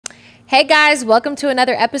Hey guys, welcome to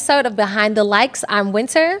another episode of Behind the Likes. I'm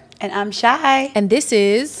Winter. And I'm Shy. And this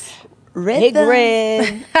is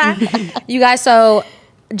Rhythm. You guys, so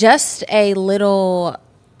just a little,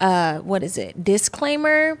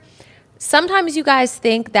 disclaimer. Sometimes you guys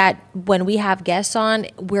think that when we have guests on,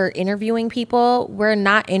 we're interviewing people. We're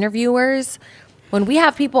not interviewers. When we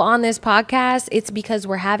have people on this podcast, it's because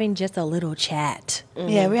we're having just a little chat. Mm-hmm.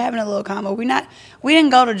 Yeah, we're having a little combo. We didn't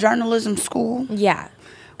go to journalism school. Yeah.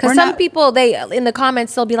 Because some people, they in the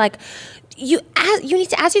comments, they'll be like, you need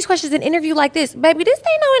to ask these questions in an interview like this. Baby, this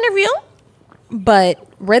ain't no interview. But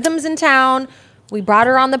Rhythm's in town. We brought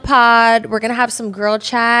her on the pod. We're going to have some girl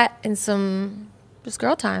chat and some just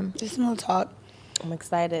girl time. Just some little talk. I'm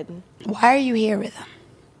excited. Why are you here, Rhythm?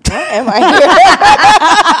 Why am I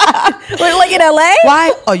here? We're like in LA?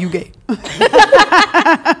 Why are you gay?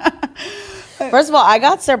 First of all, I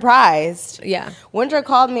got surprised. Yeah. Winter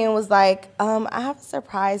called me and was like, I have a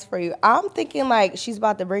surprise for you. I'm thinking like she's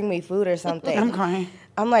about to bring me food or something. I'm crying.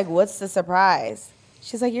 I'm like, what's the surprise?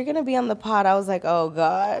 She's like, you're going to be on the pod. I was like, oh,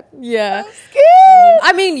 God. Yeah. I'm scared.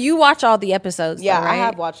 I mean, you watch all the episodes, Yeah, though, right? I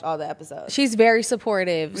have wathed all the episodes. She's very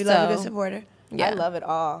supportive. We love a good supporter. Yeah. I love it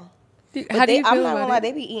all. How do you feel I'm not about gonna lie, it?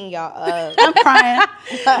 they be eating y'all up. I'm crying.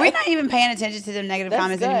 We're not even paying attention to them negative That's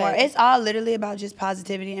comments good. anymore. It's all literally about just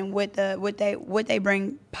positivity and what they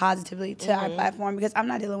bring positively to our platform, because I'm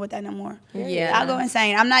not dealing with that no more. Yeah. I'll go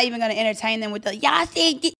insane. I'm not even gonna entertain them with the y'all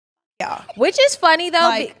said get y'all. Which is funny,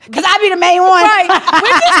 though. Because I be the main one. Right.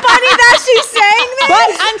 Which is funny that she's saying this.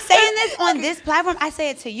 But I'm saying this on this platform. I say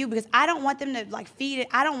it to you because I don't want them to like feed it.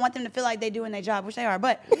 I don't want them to feel like they're doing their job, which they are.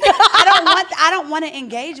 But I don't want to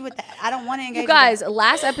engage with that. I don't want to engage. You guys, with that.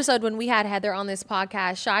 last episode when we had Heather on this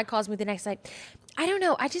podcast, Shy calls me the next night. I don't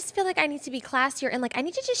know. I just feel like I need to be classier and like I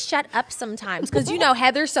need to just shut up sometimes because you know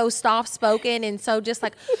Heather's so soft spoken and so just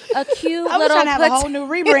like a cute I was little. trying to have a whole new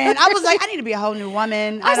rebrand. I was like, I need to be a whole new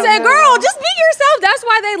woman. I don't said, know. girl, just be yourself. That's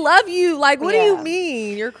why they love you. Like, what do you Yeah.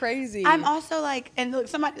 mean? You're crazy. I'm also like, and look,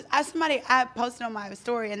 somebody I posted on my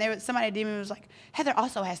story, and somebody DM me was like, Heather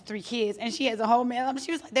also has 3 kids, and she has a whole man.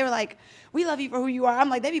 She was like, they were like, we love you for who you are. I'm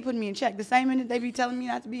like, they be putting me in check. The same minute they be telling me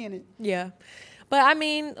not to be in it. Yeah. But I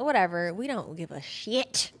mean, whatever. We don't give a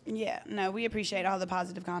shit. Yeah, no, we appreciate all the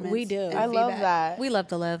positive comments. We do. and I love feedback. that. We love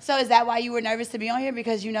to live. So is that why you were nervous to be on here?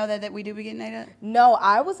 Because you know that we do be getting ate up? No,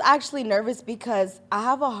 I was actually nervous because I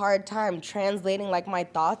have a hard time translating like my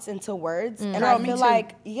thoughts into words. And Girl, I me feel too.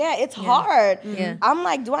 like, it's hard. Yeah. I'm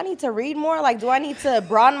like, do I need to read more? Like, do I need to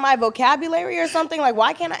broaden my vocabulary or something? Like,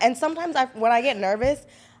 why can't I? And sometimes when I get nervous,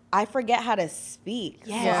 I forget how to speak.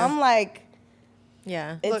 Yes. So I'm like,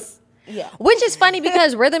 Yeah. it's, yeah. Which is funny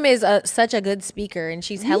because Rhythm is such a good speaker and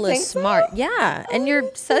she's hella think so? smart. Yeah. And you're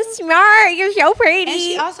so smart. You're so pretty. And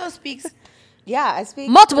she also speaks Yeah, I speak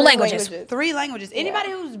Multiple 3 languages. 3 languages. Anybody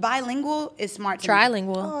who's bilingual is smart to me.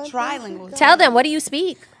 Trilingual. Trilingual. Tell them, what do you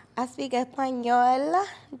speak? I speak Espanol,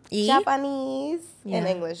 Y? Japanese, and Yeah.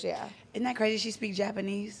 English, yeah. Isn't that crazy? She speaks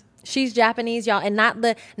Japanese. She's Japanese, y'all, and not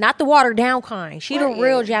the watered down kind. She the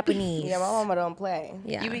real Right. Japanese. Yeah, my mama don't play.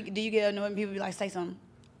 Yeah. Do you get annoyed when people be like, say something?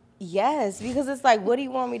 Yes, because it's like, what do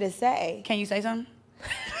you want me to say? Can you say something?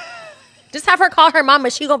 Just have her call her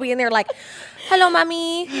mama. She gonna be in there like, hello,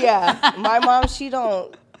 mommy. Yeah, my mom, she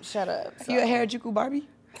don't shut up. So. You a Harajuku Barbie?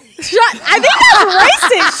 I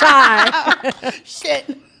think that's racist, Shy.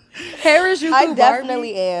 Shit. Harajuku I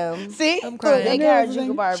definitely am. See? I'm crying. Big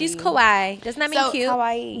Harajuku Barbie. She's kawaii. Doesn't that mean So, cute?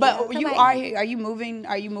 Kawaii. But yeah. you are here. Are you moving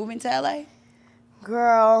to LA?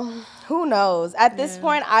 Girl, who knows? At this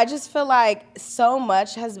point, I just feel like so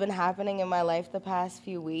much has been happening in my life the past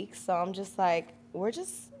few weeks. So I'm just like, we're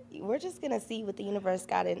just gonna see what the universe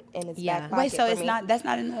got in its back pocket. Wait, so for it's me. that's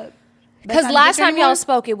not in the. Because last time y'all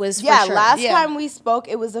spoke, it was for sure. Last Yeah. time we spoke,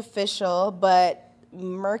 it was official, but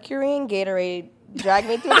Mercury and Gatorade dragged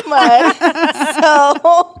me through the mud.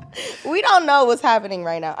 So we don't know what's happening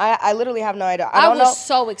right now. I literally have no idea. I I don't was know.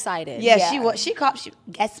 so excited. Yeah, Yeah. she was. She called.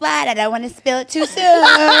 Guess what? I don't want to spill it too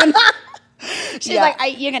soon. She's Yeah.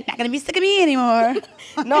 like, you're not gonna be sick of me anymore.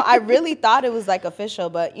 No, I really thought it was like official,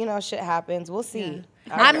 but you know, shit happens. We'll see.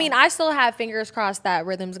 I mean, I still have fingers crossed that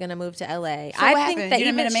Rhythm's gonna move to LA. So I what think happened? that You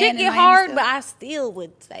done even met a man shit in get Miami hard, still? but I still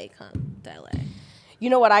would say come to LA. You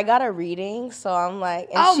know what? I got a reading, so I'm like,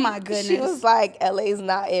 and Oh, she- my She goodness. was like, LA's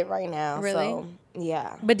not it right now. Really? So,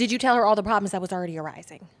 yeah. But did you tell her all the problems that was already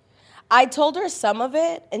arising? I told her some of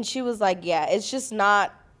it, and she was like, yeah, it's just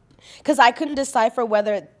not Because I couldn't decipher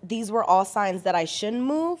whether these were all signs that I shouldn't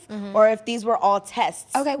move or if these were all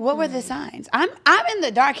tests. Okay, what were the signs? I'm in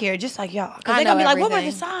the dark here, just like y'all. Because I they're going to be know like, what were the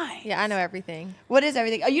everything. signs? Yeah, I know everything. What is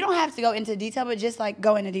everything? Oh, you don't have to go into detail, but just like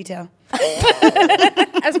go into detail.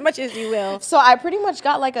 As much as you will. So I pretty much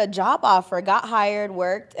got like a job offer, got hired,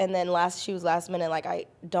 worked, and then she was last minute. Like, I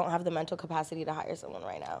don't have the mental capacity to hire someone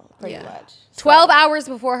right now, pretty much. 12 hours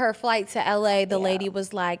before her flight to LA, the lady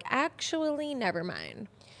was like, actually, never mind.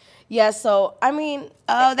 Yeah, so, I mean, Oh,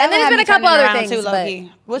 that And then there's been a couple other things, too, but-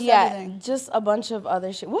 low-key. What's the other yeah, thing? just a bunch of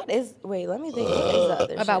other shit. Wait, let me think. What is the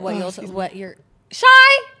other About shit? what you're... Shy!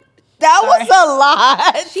 That was a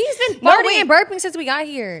lot. She's been No, farting wait. and burping since we got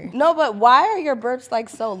here. No, but why are your burps like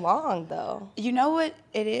so long though? You know what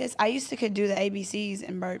it is? I used to could do the ABCs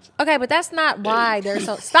and burps. Okay, but that's not why they're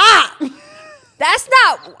so... Stop! That's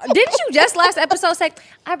not... Didn't you just last episode say,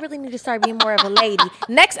 I really need to start being more of a lady?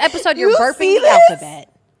 Next episode, you're You burping see the this? alphabet.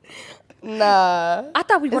 Nah. I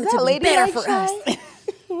thought we Is wanted that to be lady better like for us. Shy?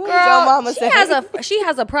 What did your mama say? She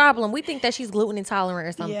has a problem. We think that she's gluten intolerant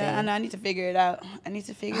or something. Yeah, I know. I need to figure it out.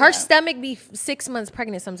 Her Her stomach be 6 months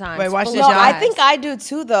pregnant sometimes. Wait, watch Full this, of No, y'all. I eyes. think I do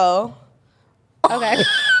too though. Okay.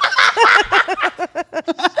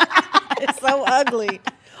 It's so ugly.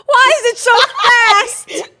 Why is it so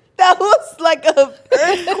fast? That was like a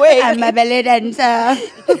earthquake. And my belly dancer.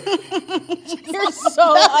 You're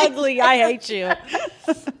so ugly. I hate you.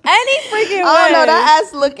 Any freaking way. I don't know, that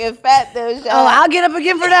ass looking fat though, y'all. Oh, I'll get up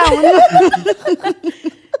again for that one.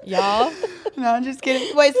 Y'all. No, I'm just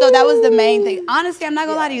kidding. Wait, so that was the main thing. Honestly, I'm not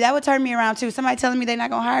gonna lie to you. That would turn me around too. Somebody telling me they're not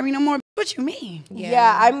gonna hire me no more. What you mean?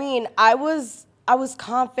 Yeah, I mean, I was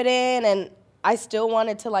confident and I still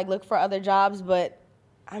wanted to like look for other jobs, but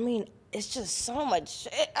I mean, it's just so much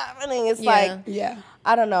shit happening. It's like, Yeah.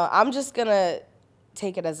 I don't know. I'm just gonna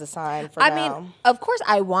take it as a sign for I now. mean, of course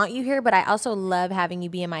I want you here, but I also love having you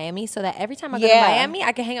be in Miami so that every time I go to Yeah. Miami,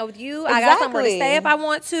 I can hang out with you. I got somewhere to Exactly. stay if I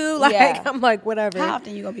want to. Like, Yeah. I'm like, whatever. How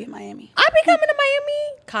often you gonna be in Miami? I be coming to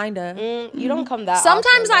Miami, kinda. You don't come that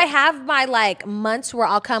Sometimes often, I have my like months where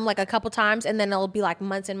I'll come like a couple times, and then it'll be like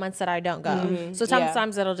months and months that I don't go. So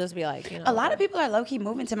sometimes it'll just be like, you know, A lot of people are low key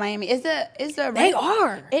moving to Miami. Is the rent? They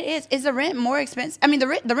are. It is. Is the rent more expensive? I mean, the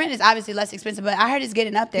rent is obviously less expensive, but I heard it's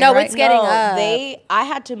getting up there. No, right? it's getting up. I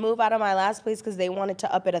had to move out of my last place because they wanted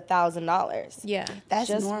to up it $1,000. yeah. That's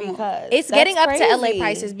Just normal. because It's That's getting up to LA crazy.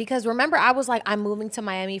 prices because remember I was like, I'm moving to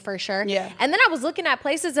Miami for sure. Yeah. And then I was looking at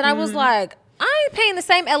places and I was like, I ain't paying the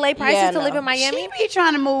same LA prices Yeah, to live no. in Miami. She be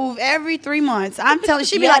trying to move every 3 months. I'm telling.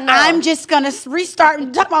 She be Yeah, like, no. I'm just gonna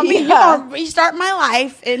restart. Talk about me. Yeah. You gonna restart my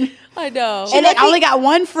life, and I know. she like, I only got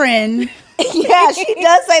one friend. Yeah, she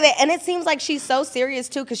does say that. And it seems like she's so serious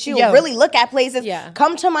too because she'll Yo. really look at places. Yeah.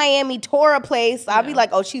 Come to Miami, tour a place. I'll be like,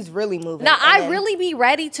 oh, she's really moving. Now, And I then- really be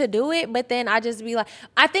ready to do it, but then I just be like,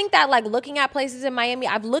 I think that like looking at places in Miami,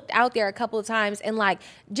 I've looked out there a couple of times and like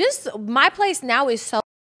just my place now is so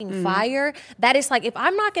fire that it's like if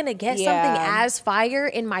I'm not gonna get something Yeah. as fire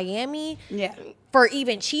in Miami Yeah. for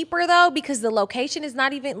even cheaper though, because the location is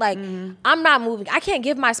not even like I'm not moving. I can't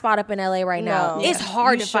give my spot up in LA right now. No. It's Yeah.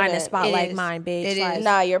 hard You to find a shouldn't. spot It like is. mine, bitch. It Like, is.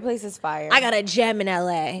 Nah, your place is fire. I got a gem in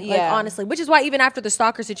LA. Like Yeah. honestly, which is why even after the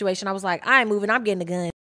stalker situation, I was like, I ain't moving. I'm getting a gun.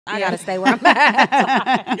 I gotta stay where I'm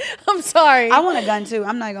at. I'm sorry. I want a gun too.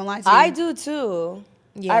 I'm not gonna lie to you. I do too.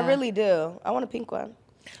 Yeah. I really do. I want a pink one.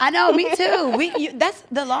 I know, me too. That's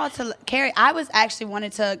the law to carry. I was actually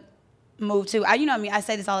wanted to move too. You know me. I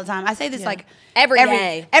say this all the time. I say this like Every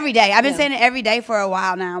day. Every day. I've been saying it every day for a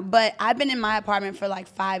while now. But I've been in my apartment for like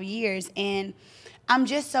 5 years, and I'm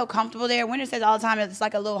just so comfortable there. Winter says all the time it's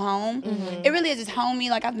like a little home. It really is. It's homey.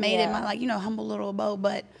 Like I've made it Yeah. my like humble little abode.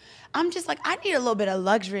 But I'm just like I need a little bit of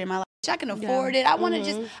luxury in my life. I can afford it. I want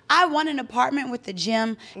to I want an apartment with the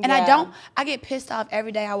gym. And Yeah. I get pissed off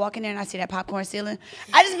every day I walk in there and I see that popcorn ceiling.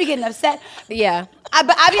 I just be getting upset. yeah.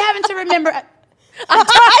 But I be having to remember.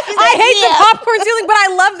 I hate the popcorn ceiling, but I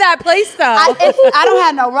love that place though. I don't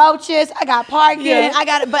have no roaches. I got parking. Yeah.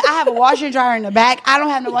 But I have a washer and dryer in the back. I don't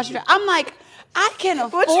have no washer and dryer. I'm like, I can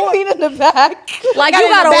afford. What you mean in the back? like I you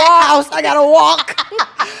got gotta a back walk. house. I gotta walk.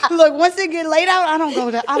 Look, once it get laid out, I don't go.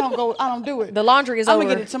 I don't do it. The laundry is I'm over.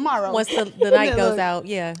 gonna get it tomorrow. Once the night goes Look. out,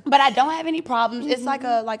 yeah. But I don't have any problems. It's like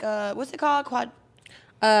a what's it called?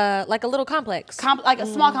 Like a little complex. Like a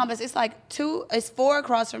small complex. It's like it's 4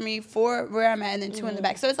 across from me, 4 where I'm at, and then 2 in the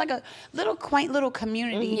back. So it's like a little quaint little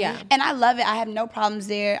community. Yeah. And I love it. I have no problems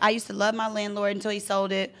there. I used to love my landlord until he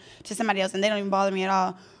sold it to somebody else, and they don't even bother me at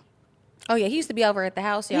all. Oh yeah, he used to be over at the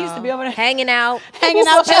house, y'all. He used to be over there hanging out,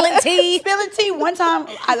 spilling tea. Spilling tea. One time,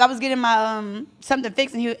 I was getting my something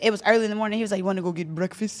fixed, and it was early in the morning. He was like, "You want to go get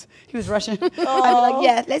breakfast?" He was rushing. I was like,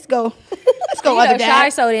 "Yeah, let's go. Let's go." Other Shy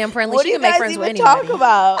so damn friendly. What She do can you make guys friends with even anybody. talk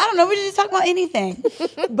about? I don't know. We just talk about anything.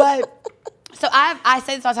 But so I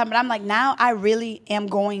say this all the time, but I'm like, now I really am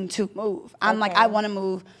going to move. I'm like, I want to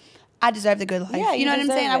move. I deserve the good life. Yeah, you know what I'm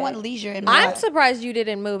deserve saying? it. I want leisure in my I'm life. surprised you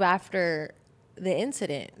didn't move after the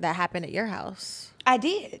incident that happened at your house. I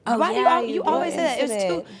did. Oh, Why yeah, do you you always did. say that? It was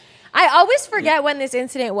Incident. too. I always forget when this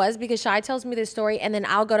incident was because Shy tells me this story and then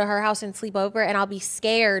I'll go to her house and sleep over and I'll be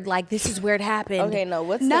scared like this is where it happened. Okay, no,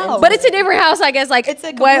 what's No. the But it's a different house, I guess, like It's a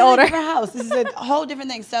way completely older. different house. This is a whole different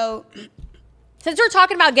thing. So Since we're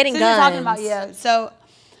talking about getting since guns. we're talking about, yeah. So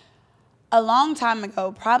a long time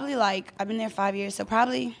ago, probably like, I've been there 5 years, so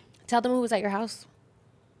probably, Tell them who was at your house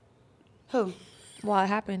who? while it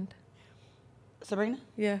happened. Sabrina?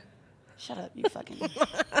 Yeah. Shut up, you fucking.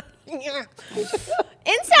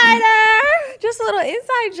 Insider! Just a little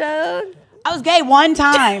inside joke. I was gay one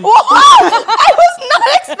time. I was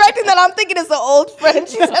not expecting that. I'm thinking it's an old friend.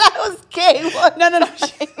 She said I was gay. No.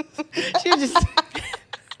 She was just.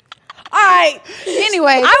 All right.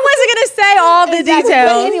 Anyways. I wasn't going to say all the Exactly.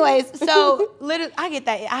 details. But anyways, so literally, I get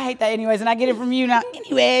that. I hate that anyways, and I get it from you now.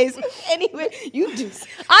 Anyways. Anyway, you do.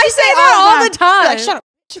 I say that all the time. Like, shut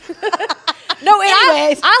up. No, and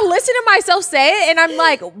Anyways. I listen to myself say it, and I'm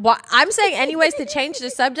like, what? I'm saying anyways to change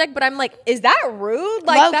the subject, but I'm like, is that rude?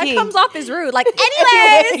 Like, that Low-key. comes off as rude. Like,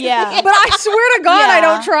 anyways. Yeah. But I swear to God, Yeah. I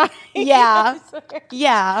don't try. Yeah.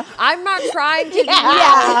 Yeah. I'm not trying to.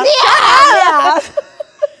 Yeah.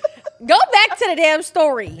 Go back to the damn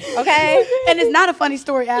story, okay? And it's not a funny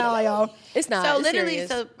story at all, y'all. It's not. So It's literally, serious.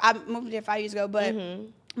 so I moved there 5 years ago, but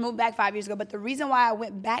moved back 5 years ago. But the reason why I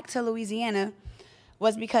went back to Louisiana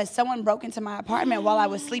was because someone broke into my apartment while I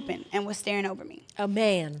was sleeping and was staring over me. A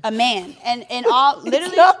man. A man, and all literally.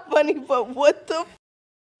 It's not funny, but what the?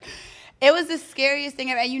 It was the scariest thing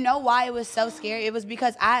ever. And you know why it was so scary? It was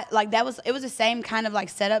because it was the same kind of like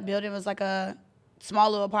setup building. It was like a small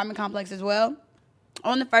little apartment complex as well.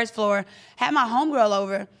 On the first floor, had my homegirl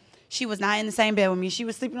over. She was not in the same bed with me. She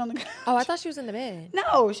was sleeping on the couch. Oh, I thought she was in the bed.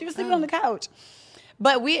 No, she was sleeping on the couch.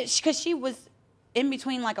 But because she was in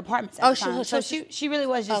between like apartments at Oh, the she time. was- So so she really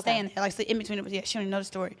was just Okay. staying there. Like in between, yeah, she don't even know the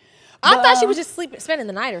story. I But, thought she was just spending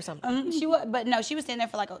the night or something. She was, but no, she was staying there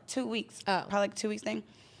for like 2 weeks. Oh. Probably like a 2 weeks thing.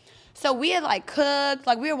 So we had like cooked,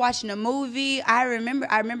 like we were watching a movie. I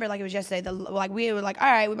remember like it was yesterday. We were like, all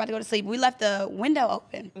right, we're about to go to sleep. We left the window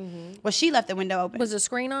open. Well, she left the window open. Was the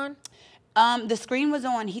screen on? The screen was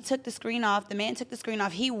on. He took the screen off. The man took the screen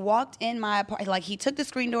off. He walked in my apartment. Like he took the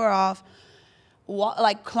screen door off.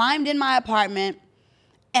 Climbed in my apartment.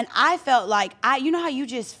 And I felt like you know how you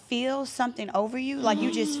just feel something over you? Like you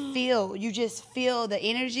just feel the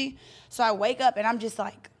energy. So I wake up and I'm just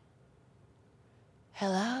like,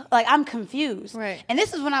 hello? Like I'm confused. Right. And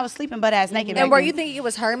this is when I was sleeping butt ass naked. And back were then. you thinking it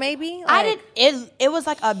was her maybe? I Like- didn't. It was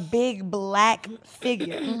like a big black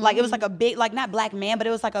figure. Like it was like a big, like not black man, but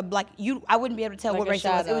it was like a black. I wouldn't be able to tell Like what a race it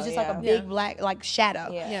was. It was shadow, just like a yeah. big black like shadow.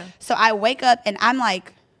 Yeah. Yeah. So I wake up and I'm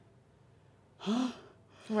like,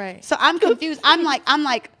 Right. so I'm confused. I'm like,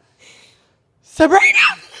 Sabrina.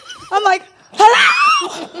 I'm like,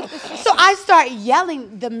 hello. So I start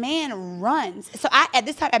yelling. The man runs. So at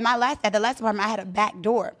the last apartment, I had a back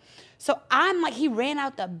door. So I'm like, he ran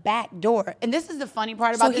out the back door. And this is the funny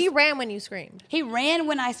part about So this. he ran when you screamed. He ran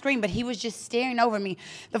when I screamed, but he was just staring over me.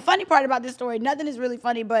 The funny part about this story, nothing is really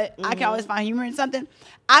funny, but I can always find humor in something.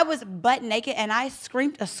 I was butt naked and I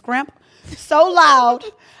screamed a scrimp so loud,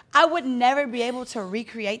 I would never be able to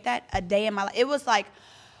recreate that a day in my life. It was like,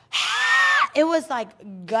 it was like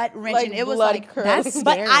gut wrenching. Like it was blood like, curdling. That's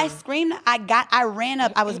but scary. I screamed, I ran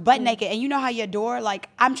up, I was butt naked. And you know how your door, like,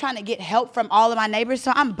 I'm trying to get help from all of my neighbors,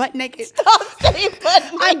 so I'm butt naked. Stop saying butt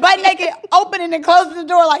naked. I'm butt naked, opening and closing the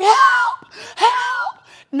door like, help, help,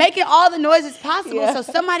 making all the noises possible Yeah. so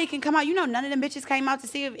somebody can come out. You know, none of them bitches came out to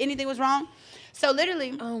see if anything was wrong. So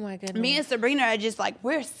literally, Oh my goodness. me and Sabrina are just like,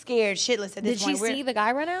 we're scared shitless at Did this she point. see the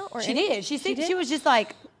guy run out? Or She any- did. She did? was just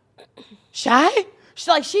like, shy?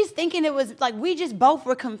 She's thinking it was like, we just both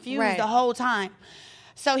were confused Right. the whole time.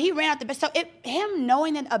 So he ran out the bed. So him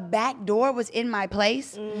knowing that a back door was in my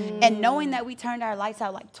place and knowing that we turned our lights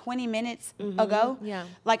out like 20 minutes ago. Yeah.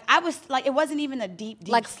 Like I was like, it wasn't even a deep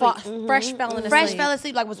like sleep. fresh fell in Fresh asleep. fell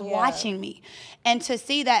asleep, like was watching me. And to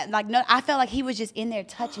see that, like, no, I felt like he was just in there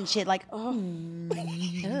touching shit. Like,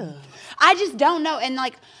 I just don't know. And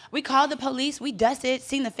like, we called the police, we dusted,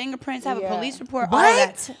 seen the fingerprints, have a Yeah. police report, all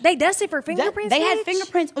that. What? They dusted for fingerprints? They had bitch?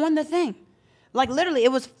 fingerprints on the thing. Like literally,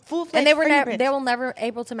 it was full-fledged And they were fingerprints. they were never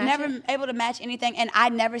able to match Never it? able to match anything, and I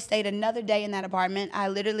never stayed another day in that apartment. I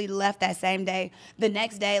literally left that same day. The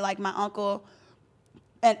next day, like my uncle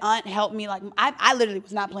and aunt helped me. Like I literally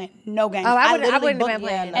was not playing no games. Oh, I literally wouldn't have booked- been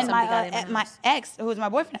playing if And somebody got in my my house. ex, who was my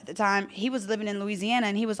boyfriend at the time, he was living in Louisiana,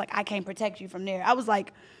 and he was like, "I can't protect you from there." I was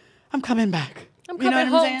like, "I'm coming back. I'm You know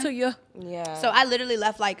coming what I'm home saying? to you. Yeah. So I literally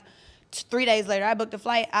left like 3 days later. I booked a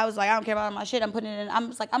flight. I was like, I don't care about all my shit. I'm putting it in. I'm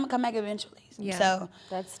just like, I'm gonna come back eventually. Yeah. So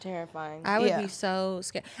That's terrifying. I would Yeah. be so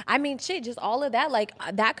scared. I mean, shit, just all of that, like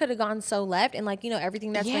that could have gone so left, and like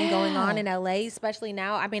everything that's been going on in LA, especially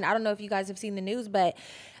now. I mean, I don't know if you guys have seen the news, but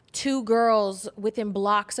 2 girls within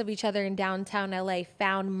blocks of each other in downtown LA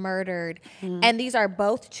found murdered, and these are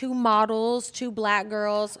both 2 models, 2 black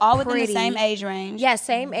girls, all within pretty. the same age range. Yeah,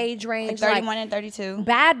 same age range, 31 and 32.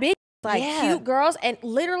 bad bitch. Like Yeah. cute girls, and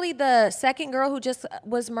literally the second girl who just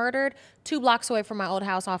was murdered 2 blocks away from my old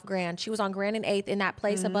house off Grand. She was on Grand and 8th in that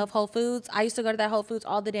place above Whole Foods. I used to go to that Whole Foods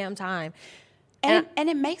all the damn time. And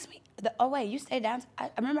it makes me. Oh wait, you stayed down. I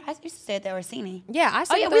remember I used to stay at the Orsini. Yeah, I Oh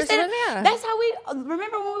stayed yeah, at we the stayed. Ursula, yeah. That's how we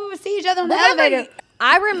remember when we would see each other on the elevator.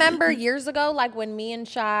 I remember years ago, like when me and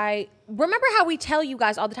Shy, remember how we tell you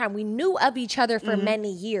guys all the time, we knew of each other for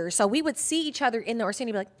many years. So we would see each other in the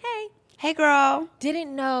Orsini, be like, hey, Hey girl.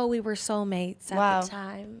 didn't know we were soulmates at Wow. the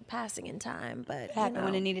time, passing in time, but It happened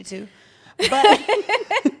when it needed to. But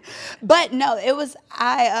but no, it was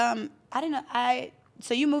I didn't know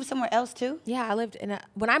so you moved somewhere else too? Yeah, I lived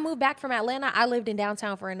when I moved back from Atlanta, I lived in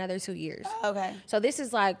downtown for another 2 years. Okay. So this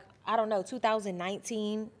is like, I don't know,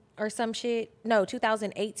 2019 or some shit. No,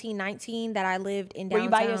 2018, 19 that I lived in Were downtown. you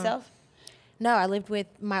by yourself? No, I lived with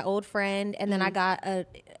my old friend, and then I got a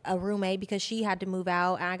roommate because she had to move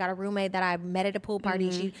out, and I got a roommate that I met at a pool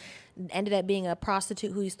party. She ended up being a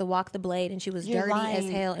prostitute who used to walk the blade, and she was You're dirty as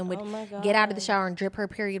lying. hell and would Oh my get out of the shower and drip her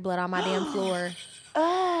period blood on my damn floor.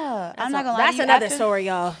 I'm not gonna lie. That's to you, another after, story,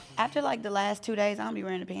 y'all. After like the last 2 days, I don't be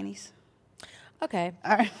wearing the panties. Okay.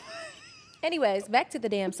 All right. Anyways, back to the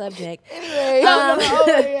damn subject.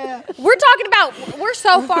 yeah. We're talking about, we're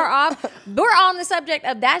so far off. We're on the subject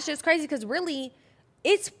of that's just crazy because really,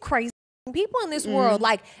 it's crazy people in this world.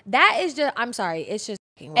 Like, that is just, I'm sorry, it's just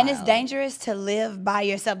fucking And it's wild. dangerous to live by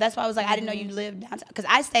yourself. That's why I was like, I didn't know you lived downtown. Because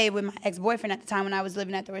I stayed with my ex-boyfriend at the time when I was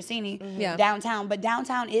living at the Orsini Yeah. downtown. But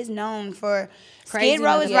downtown is known for Crazy Skid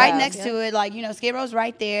Row is right motherfuckers. next to it. Like, Skid Row's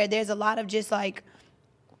right there. There's a lot of just like,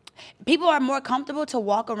 people are more comfortable to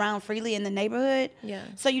walk around freely in the neighborhood. Yeah.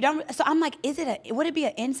 So you don't. So I'm like, would it be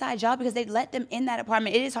an inside job because they let them in that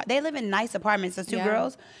apartment? It is hard. They live in nice apartments. Those 2 Yeah.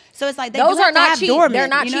 girls. So it's like they Those do are have to not have cheap. doormen, They're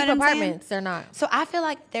not you know cheap what I'm saying? apartments. They're not. So I feel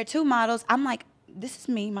like they're 2 models. I'm like, this is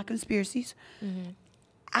me, my conspiracies.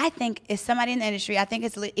 I think it's somebody in the industry. I think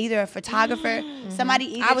it's either a photographer, somebody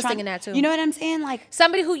either I was thinking that too. You know what I'm saying? Like,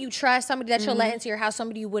 Somebody who you trust, somebody that you'll let into your house,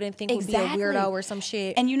 somebody you wouldn't think would be a weirdo or some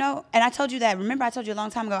shit. And and I told you that. Remember, I told you a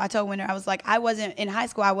long time ago. I told Winter, I was like, I wasn't in high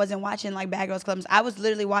school. I wasn't watching like Bad Girls Clubs. I was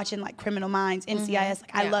literally watching like Criminal Minds, NCIS.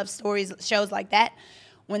 Like, I love stories, shows like that.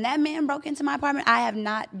 When that man broke into my apartment, I have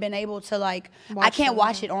not been able to like. I can't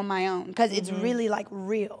watch it on my own because it's really like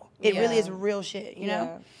real. It really is real shit. You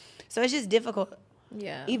know. So it's just difficult.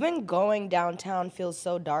 Yeah. Even going downtown feels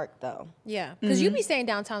so dark though. Yeah. Because you be staying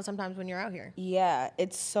downtown sometimes when you're out here. Yeah,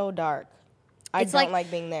 it's so dark. I It's don't like- like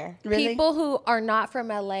being there. Really? People who are not from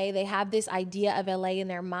LA, they have this idea of LA in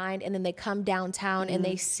their mind, and then they come downtown and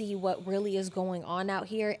they see what really is going on out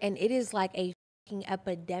here, and it is like a fucking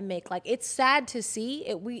epidemic. Like, it's sad to see.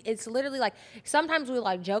 It's literally like, sometimes we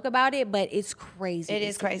like joke about it, but it's crazy. It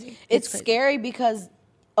is crazy. It's crazy. scary because,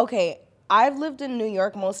 okay, I've lived in New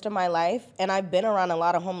York most of my life, and I've been around a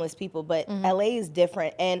lot of homeless people, but LA is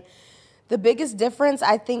different. And the biggest difference,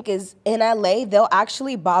 I think, is in LA, they'll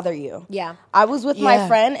actually bother you. Yeah. I was with my Yeah.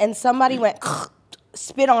 friend, and somebody went,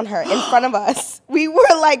 spit on her in front of us. We were,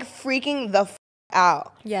 like, freaking the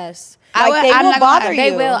out. Yes. Like, they I'm will not gonna lie. bother you.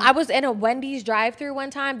 They will. I was in a Wendy's drive-thru one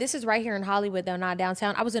time. This is right here in Hollywood, though, not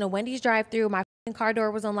downtown. I was in a Wendy's drive-thru. My fucking car door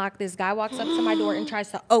was unlocked. This guy walks up to my door and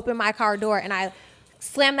tries to open my car door, and I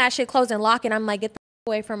slam that shit closed and lock it. I'm like, get the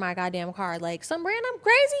away from my goddamn car. Like, some random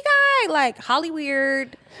crazy guy. Like,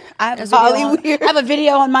 Hollyweird. I have, Hollywood. I have a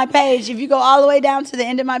video on my page. If you go all the way down to the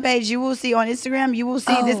end of my page, you will see on Instagram, you will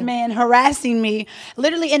see this man harassing me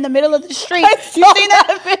literally in the middle of the street. You seen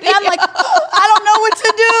that video? And I'm like, I don't know what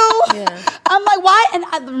to do. Yeah. I'm like, why? And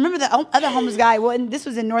I remember the other homeless guy. Well, and this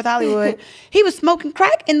was in North Hollywood. He was smoking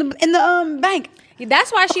crack in the bank.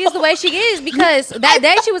 That's why she is the way she is, because that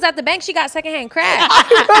day she was at the bank, she got secondhand crack.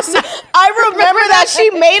 I remember that she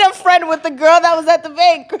made a friend with the girl that was at the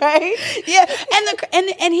bank, right? Yeah,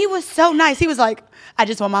 and he was so nice. He was like, I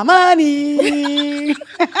just want my money.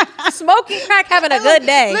 Smoking crack, having a good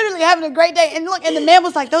day. Literally having a great day. And look, and the man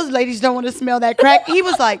was like, those ladies don't want to smell that crack. He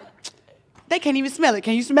was like, they can't even smell it.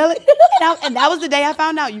 Can you smell it? And that was the day I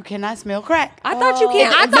found out you cannot smell crack. I thought you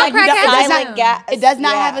can't. I thought crack had it does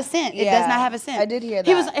not have a scent. It does not have a scent. I did hear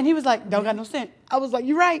that. He was like, don't got no scent. I was like,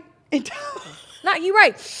 you're right. Not you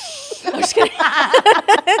right. I'm just kidding.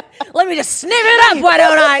 Let me just sniff it up. Why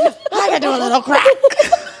don't I? I got to do a little crack.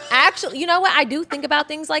 Actually, you know what? I do think about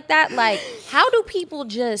things like that. Like, how do people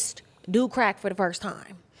just do crack for the first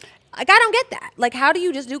time? Like, I don't get that. Like, how do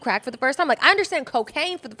you just do crack for the first time? Like, I understand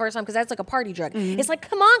cocaine for the first time because that's like a party drug. It's like,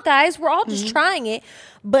 come on, guys. We're all just trying it.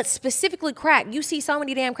 But specifically crack. You see so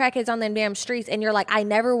many damn crackheads on them damn streets and you're like, I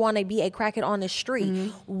never want to be a crackhead on the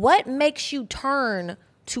street. What makes you turn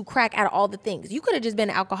to crack out of all the things? You could have just been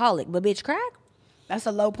an alcoholic, but bitch, crack? That's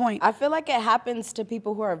a low point. I feel like it happens to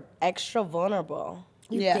people who are extra vulnerable.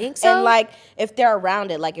 You think so? And like if they're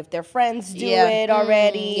around it, like if their friends do it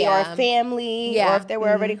already, or family, or if they were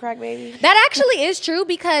already crack babies. That actually is true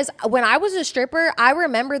because when I was a stripper, I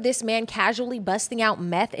remember this man casually busting out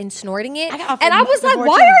meth and snorting it. And I was like,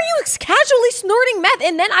 why are you casually snorting meth?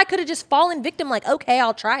 And then I could have just fallen victim like, okay,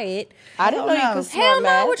 I'll try it. I didn't know you could snort Hell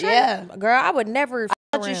meth. no, yeah. Girl, I would never.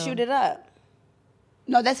 I thought you shoot it up.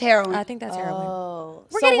 No, that's heroin. I think that's heroin. Oh.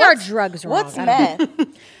 We're getting our drugs wrong. What's meth?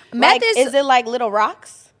 Meth is it like little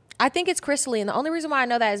rocks? I think it's crystalline. The only reason why I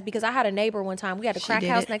know that is because I had a neighbor one time. We had a crack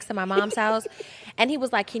house next to my mom's house. And he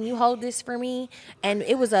was like, can you hold this for me? And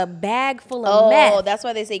it was a bag full of meth. Oh, that's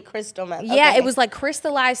why they say crystal meth. Yeah, Okay. it was like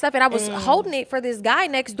crystallized stuff. And I was holding it for this guy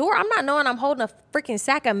next door. I'm not knowing I'm holding a freaking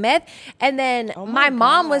sack of meth. And then my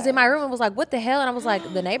mom was in my room and was like, what the hell? And I was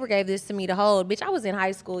like, the neighbor gave this to me to hold. Bitch, I was in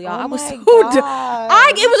high school, y'all. I was so it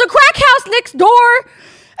was a crack house next door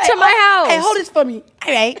to my house. Hey, hold this for me.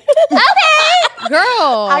 All right. Okay. Girl.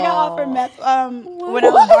 I got offered meth when I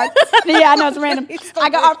was bartending. Yeah, I know it's random. I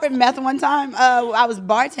got offered meth one time. I was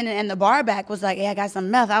bartending and the bar back was like, hey, I got some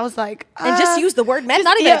meth. I was like, and just use the word meth,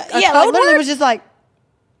 not even a like code literally word? was just like,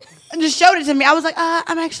 and just showed it to me. I was like,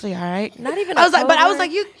 I'm actually all right. Not even I was a like, code but I was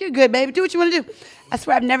word? like, you're good, baby. Do what you want to do. I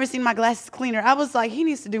swear I've never seen my glasses cleaner. I was like, he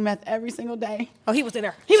needs to do meth every single day. Oh, he was in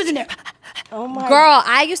there. He was in there. Oh my Girl,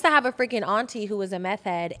 I used to have a freaking auntie who was a meth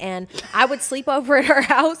head, and I would sleep over at her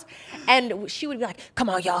house, and she would be like, come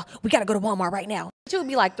on, y'all, we got to go to Walmart right now. It would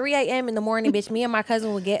be like 3 a.m. in the morning, bitch. Me and my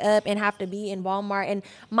cousin would get up and have to be in Walmart, and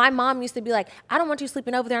my mom used to be like, I don't want you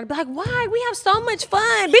sleeping over there. And I'd be like, why? We have so much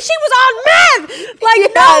fun. Bitch, she was on meth.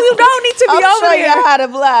 Like, no, you don't need to be over there. You had a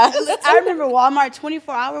blast. I remember Walmart,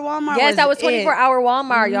 24-hour Walmart. Yes, that was 24-hour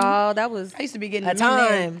Walmart, y'all. That was I used to be getting a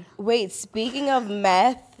time. Wait, speaking of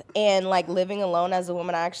meth and like living alone as a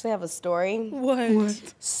woman, I actually have a story.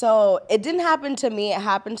 What? So it didn't happen to me. It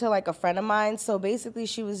happened to like a friend of mine. So basically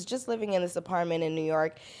she was just living in this apartment in New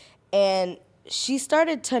York, and she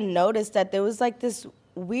started to notice that there was like this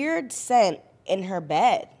weird scent in her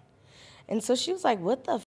bed. And so she was like, what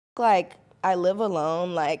the f***? Like, I live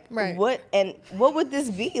alone. Like, what would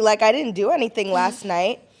this be? Like, I didn't do anything last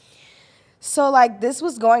night. So, like, this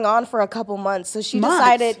was going on for a couple months. So she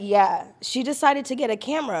decided to get a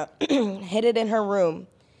camera, hid it in her room.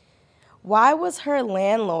 Why was her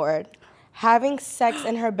landlord having sex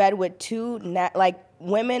in her bed with two,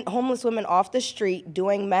 women, homeless women off the street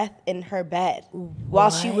doing meth in her bed while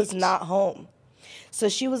she was not home? So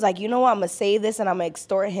she was like, you know what, I'm going to save this and I'm going to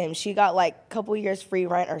extort him. She got, like, a couple years free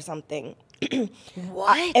rent or something.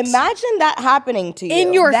 What? Imagine that happening to you.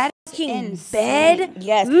 In your fucking bed?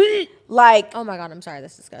 Yes. Like, oh my God, I'm sorry,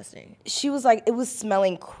 that's disgusting. She was like, it was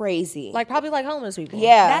smelling crazy. Like, probably like homeless people.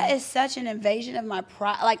 Yeah. That is such an invasion of my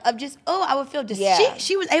pride. Like, of just, I would feel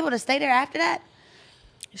she was able to stay there after that.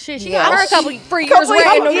 Shit, she got her a couple free years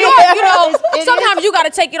rent in New York. You know, sometimes you got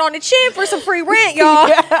to take it on the chin for some free rent, y'all.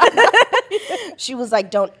 She was like,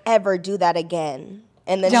 don't ever do that again.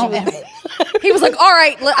 And then he was like, all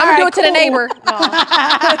right, I'm going to do it to the neighbor.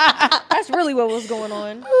 That's really what was going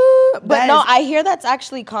on. But no, I hear that's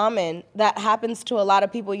actually common. That happens to a lot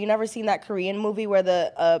of people. You never seen that Korean movie where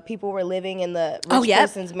the people were living in the rich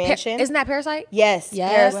person's mansion? Isn't that Parasite? Yes,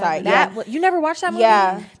 Parasite. You never watched that movie?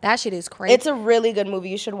 Yeah. That shit is crazy. It's a really good movie.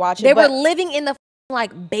 You should watch it. They were living in the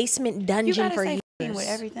like basement dungeon for years. With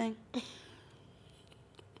everything.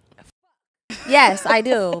 Yes, I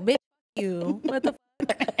do. Bitch, you. What the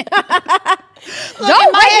Look,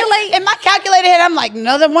 don't regulate. In my calculated head, I'm like,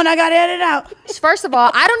 another one I got to edit out. First of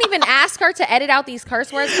all, I don't even ask her to edit out these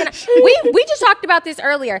curse words. We just talked about this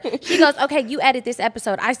earlier. She goes, okay, you edit this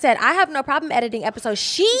episode. I said, I have no problem editing episodes.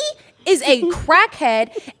 She is a crackhead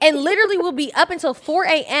and literally will be up until 4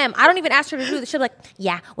 a.m. I don't even ask her to do this. She'll be like,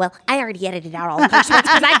 yeah, well, I already edited out all the curse words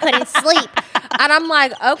because I couldn't sleep. And I'm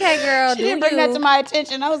like, okay, girl, She didn't bring that to my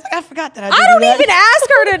attention. I was like, I forgot that I don't even ask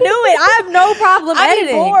her to do it. I have no problem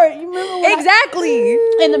editing. I'm bored. You remember when exactly.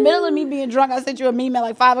 in the middle of me being drunk, I sent you a meme at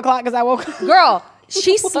like 5 o'clock because I woke up. Girl,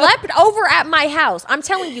 she slept over at my house. I'm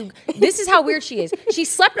telling you, this is how weird she is. She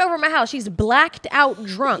slept over at my house. She's blacked out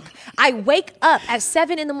drunk. I wake up at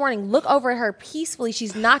 7 in the morning, look over at her peacefully.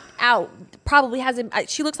 She's knocked out. Probably hasn't,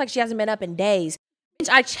 she looks like she hasn't been up in days.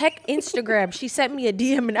 I check Instagram. She sent me a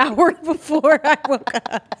DM an hour before I woke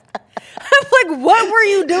up. I'm like, what were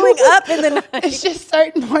you doing up in the night? It's just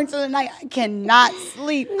certain points of the night I cannot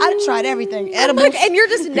sleep. I've tried everything. Edibles. Like, and you're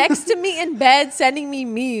just next to me in bed sending me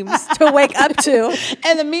memes to wake up to.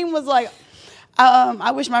 And the meme was like, I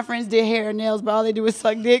wish my friends did hair and nails, but all they do is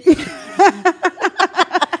suck dick.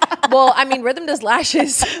 Well, I mean, Rhythm does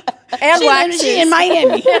lashes and waxes. She in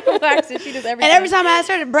Miami. Waxes. She does everything. And every time I asked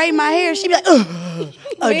her to braid my hair, she'd be like,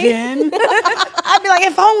 again. I'd be like,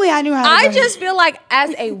 if only I knew how to I braid. just feel like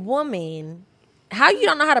as a woman, how you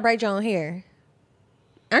don't know how to braid your own hair?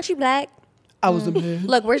 Aren't you black? I was a man.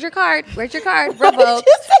 Look, where's your card? Where's your card? Revoke.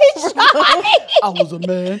 I was a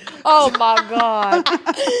man. Oh my God.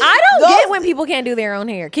 I don't get when people can't do their own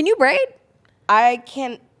hair. Can you braid? I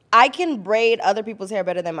can braid other people's hair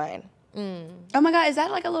better than mine. Oh my God, is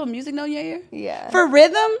that like a little music note in your ear? Yeah. For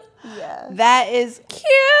rhythm? Yeah. That is Cute.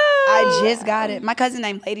 I just got it. My cousin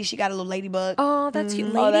named Lady, she got a little ladybug. Oh, that's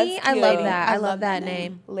cute. Lady? Oh, that's I love cute. that. I I love love that that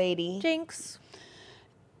name. Lady. Jinx.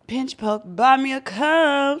 Pinch poke, buy me a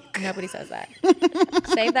Coke. Nobody says that.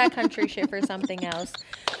 Save that country shit for something else.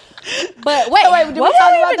 But wait, wait, did we what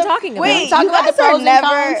talk were we about even the- talking about? Wait, talk you about the guys are pros and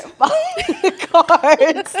never following the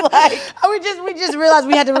cards. Like, We just realized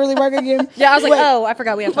we had to really work again. Yeah, I was like, Wait. oh, I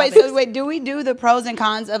forgot we have Wait, topics. so wait, do we do the pros and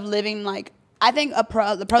cons of living like? I think the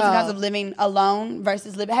pros and cons of living alone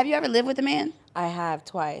versus living. Have you ever lived with a man? I have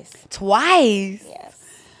twice. Twice. Yes.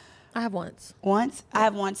 I have once. Once. I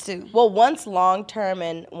have once too. Well, once long term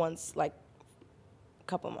and once like a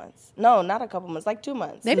couple months. No, not a couple months, like 2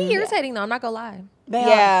 months. They be irritating though. I'm not gonna lie.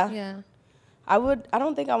 Yeah. Yeah. I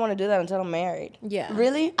don't think I want to do that until I'm married. Yeah.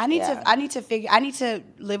 Really? I need Yeah. to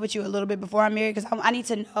live with you a little bit before I'm married because I need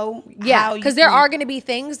to know. Yeah, how because you there think. are going to be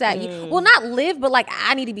things that you will not live, but like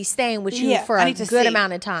I need to be staying with you Yeah, for I a need to good see.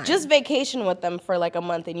 amount of time. Just vacation with them for like a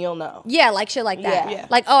month and you'll know. yeah, like shit like that. Yeah.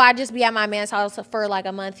 Like, oh, I just be at my man's house for like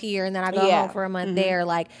a month here and then I go Yeah. home for a month there.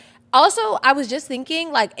 Like, also, I was just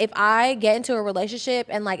thinking, like, if I get into a relationship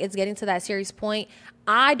and like it's getting to that serious point,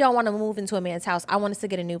 I don't want to move into a man's house. I want us to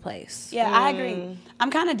get a new place. Yeah, I agree. I'm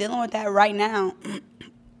kind of dealing with that right now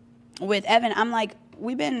with Evan. I'm like,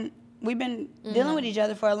 we've been dealing with each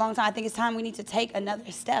other for a long time. I think it's time we need to take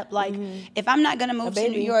another step. Like, if I'm not gonna move to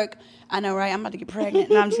New York, I know, right? I'm about to get pregnant.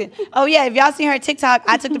 No, I'm just kidding. Oh yeah, if y'all seen her TikTok,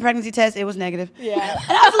 I took the pregnancy test. It was negative. Yeah.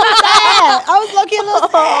 And I was a little sad. I was low-key a little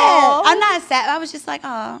sad. I'm not sad. I was just like,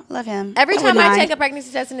 oh, love him. Every I wouldn't time I mind. take a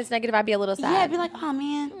pregnancy test and it's negative, I'd be a little sad. yeah, I'd be like, oh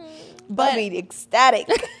man. But be ecstatic.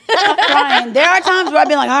 Crying. There are times where I've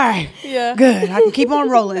been like, all right, Yeah. good, I can keep on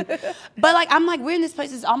rolling. But like, I'm like, we're in this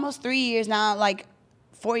place. It's almost 3 years now, like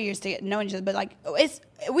 4 years to get knowing each other. But like,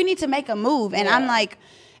 we need to make a move. And I'm like,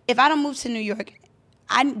 if I don't move to New York,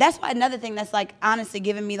 that's why another thing that's like honestly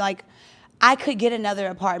giving me like, I could get another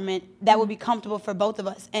apartment that would be comfortable for both of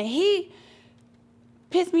us. And he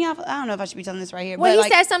pissed me off. I don't know if I should be telling this right here. Well, but he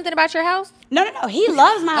like, said something about your house? no. He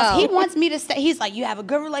loves my house. Oh. He wants me to stay. He's like, you have a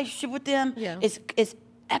good relationship with them. Yeah. It's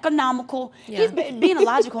economical. Yeah. He's being a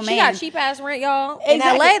logical man. She got cheap ass rent, y'all. In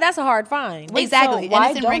Exactly. LA, that's a hard find. Exactly. So why and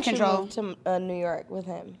it's in don't rent control. you move to New York with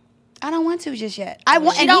him? I don't want to just yet. I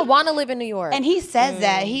want. She and don't he- want to live in New York. And he says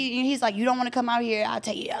that he's like, you don't want to come out here. I'll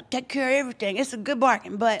take care of everything. It's a good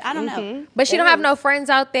bargain. But I don't know. But she don't have no friends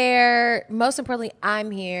out there. Most importantly, I'm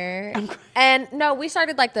here. And no, we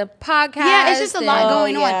started like the podcast. Yeah, it's just a lot and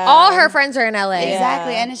going on. yeah. All her friends are in LA.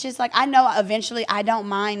 Exactly. And it's just like, I know eventually I don't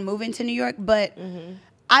mind moving to New York, but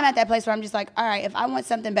I'm at that place where I'm just like, all right, if I want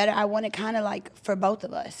something better, I want it kind of like for both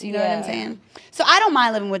of us. You know what I'm Yeah. saying? So I don't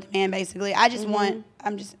mind living with a man, basically. I just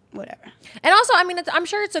I'm just, whatever. And also, I mean, I'm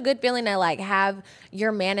sure it's a good feeling to like have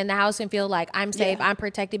your man in the house and feel like I'm safe, Yeah. I'm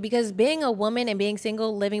protected. Because being a woman and being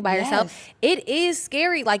single, living by yourself, Yes. it is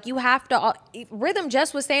scary. Like you have to. Rhythm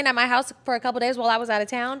just was staying at my house for a couple days while I was out of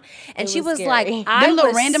town, and It she was was like, scary. I Them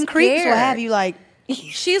little was random creeps will scared. have you like,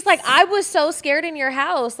 She's like, I was so scared in your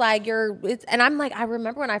house. Like, and I'm like, I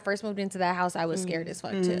remember when I first moved into that house, I was scared as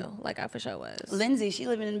fuck too. Like, I for sure was. Lindsay, she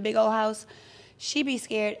living in a big old house. She be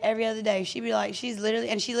scared every other day. She be like, she's literally,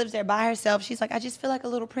 and she lives there by herself. She's like, I just feel like a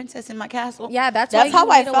little princess in my castle. Yeah, that's how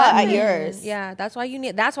I felt at yours. Yeah, that's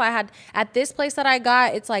why that's why I had, at this place that I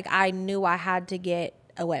got, it's like, I knew I had to get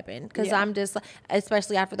a weapon. Because I'm just,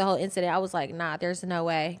 especially after the whole incident, I was like, nah, there's no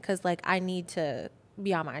way. Because, like, I need to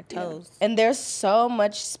be on my toes. And there's so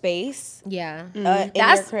much space. Yeah. In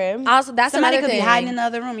your crib. Also, that's Somebody another could thing. be hiding in the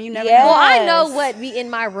other room. You never Yes. know. Well, I know what be in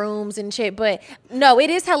my rooms and shit, but no, it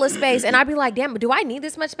is hella space. And I'd be like, damn, do I need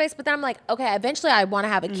this much space? But then I'm like, okay, eventually I want to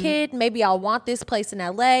have a kid. Maybe I'll want this place in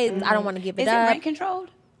LA. I don't want to give it Is up. it rent controlled?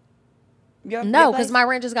 Your No, place? because my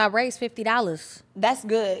rent just got raised $50. That's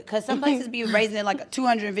good, because some places be raising it like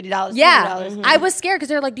 $250. Yeah. $200. I was scared because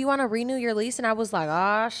they're like, do you want to renew your lease? And I was like,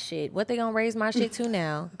 oh, shit. What they going to raise my shit to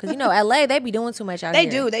now? Because, you know, LA, they be doing too much out They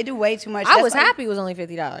here. do. They do way too much. I That's was why- happy it was only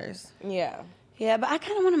 $50. Yeah. Yeah, but I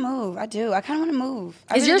kind of want to move. I do. I kind of want to move.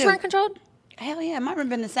 I Is really yours do. rent controlled? Hell yeah. My rent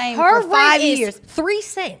been the same Her for 5 rent years. is 3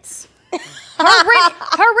 cents.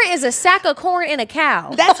 Her rent is a sack of corn and a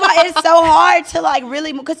cow. That's why it's so hard to like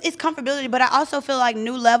really, because it's comfortability. But I also feel like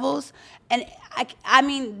new levels, and I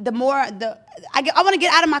mean, the more I want to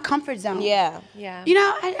get out of my comfort zone. Yeah. Yeah. You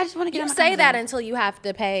know, I just want to get. You out of my say comfort that zone. until you have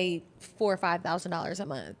to pay $4,000 or $5,000 a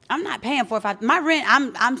month. I'm not paying 4 or 5. My rent,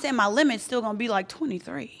 I'm saying my limit's still gonna be like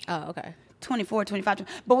 23. Oh, okay. 24, 25.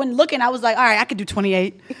 But when looking, I was like, all right, I could do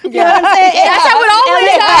 28. You know Yeah. what I'm saying? That's how it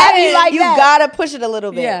always And happens. like you that. gotta push it a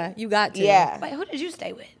little bit. Yeah, you got to. Yeah. Wait, who did you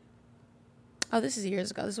stay with? Oh, this is years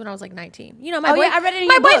ago. This is when I was like 19. You know, my Oh, yeah, I read it in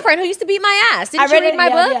my your book. boyfriend who used to beat my ass. Didn't I you read read it- my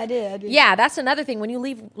yeah, book? I did. Yeah, that's another thing. When you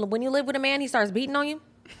live with a man, he starts beating on you.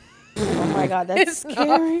 Oh my God, that's It's not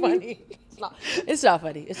scary. funny. It's not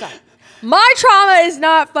funny. It's not. My trauma is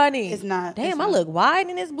not funny. It's not. Damn, It's I not. look wide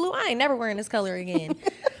in this blue. I ain't never wearing this color again.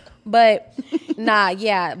 But nah,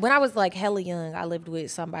 yeah. When I was like hella young, I lived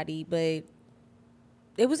with somebody, but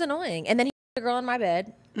it was annoying. And then he put a girl in my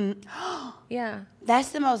bed. Yeah. That's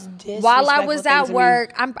the most disrespectful While I was thing at to me.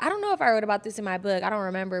 work, I don't know if I wrote about this in my book. I don't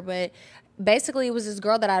remember, but basically it was this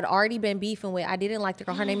girl that I'd already been beefing with. I didn't like the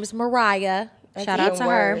girl. Her name is Mariah. Shout out to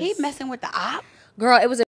her. He messing with the op. Girl, it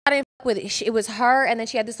was a I didn't fuck with it. It was her, and then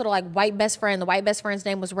she had this little like white best friend. The white best friend's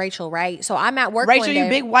name was Rachel, right? So I'm at work. Rachel, one you day.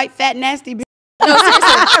 big white fat nasty bitch. No,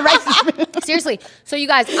 seriously. Seriously. So you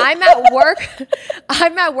guys, I'm at work.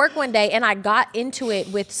 I'm at work one day, and I got into it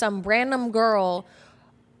with some random girl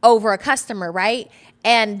over a customer, right?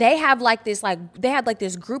 And they have like this, they had like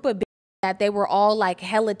this group of bitches that they were all like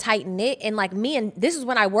hella tight knit, and like this is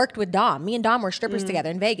when I worked with Dom. Me and Dom were strippers together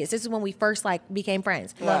in Vegas. This is when we first like became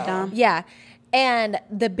friends. Love Dom. Yeah, and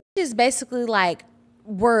the bitches basically like.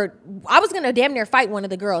 I was gonna damn near fight one of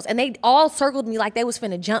the girls, and they all circled me like they was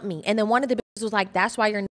finna jump me. And then one of the bitches was like, "That's why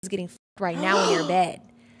your is getting fucked right now in your bed."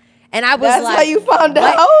 And I was That's like, how you found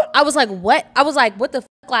what? out? I was like, "What?" I was like, "What the fuck?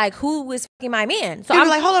 Like, who is fucking my man?" So I'm I'm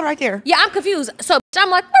like, hold on right there. yeah, I'm confused. So I'm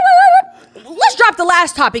like, let's drop the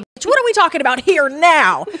last topic. Bitch. What are we talking about here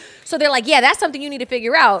now? So they're like, yeah, that's something you need to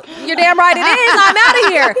figure out. You're damn right it is. I'm out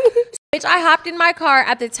of here. So, bitch, I hopped in my car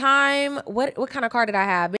at the time. What kind of car did I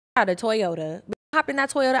have? Bitch, I had a Toyota. Bitch, I hopped in that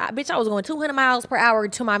Toyota. Bitch, I was going 200 miles per hour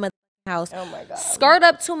to my mother's house. Oh my God. Skirt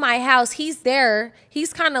up to my house. He's there.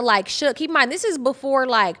 He's kind of like shook. Keep in mind, this is before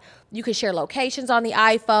like you could share locations on the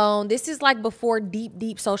iPhone. This is like before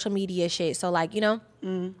deep social media shit. So like, you know,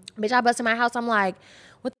 bitch, I bust in my house. I'm like,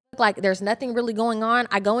 what the fuck? Like, there's nothing really going on.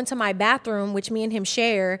 I go into my bathroom, which me and him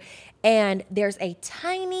share, and there's a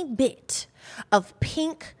tiny bit of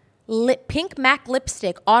pink MAC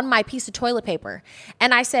lipstick on my piece of toilet paper.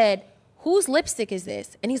 And I said, whose lipstick is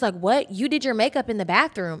this? And he's like, what? You did your makeup in the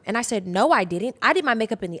bathroom? And I said, no, I didn't. I did my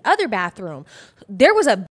makeup in the other bathroom. There was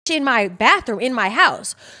a bitch in my bathroom in my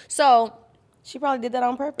house. So, She probably did that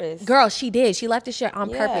on purpose. girl, she did. She left the shit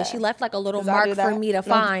on Yeah. purpose. She left like a little 'Cause I mark do for that. me to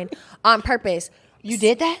find on purpose. You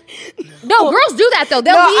did that? No, girls do that though.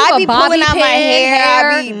 They'll No, leave I a be bobby pulling out my pin,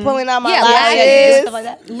 hair. I be pulling out my Yeah, lashes. Stuff like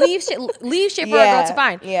that. leave shit for a girl Yeah, to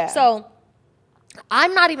find. yeah. So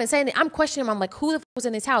I'm not even saying that. I'm questioning him. I'm like, who the f was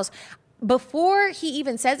in his house? Before he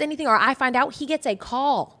even says anything or I find out, he gets a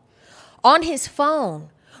call on his phone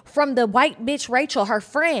from the white bitch Rachel, her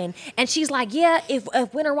friend, and she's like, yeah, if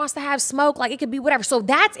Winter wants to have smoke, like it could be whatever. So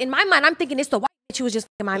that's in my mind, I'm thinking it's the white bitch who was just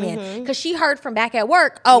fucking my man, because she heard from back at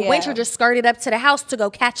work, Yeah. Winter just skirted up to the house to go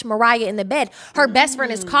catch Mariah in the bed. Her best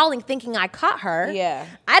friend is calling thinking I caught her. Yeah.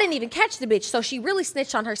 I didn't even catch the bitch, so she really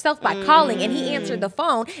snitched on herself by calling, and he answered the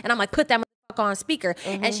phone, and I'm like, put that on speaker.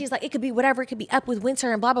 And she's like, it could be whatever. It could be up with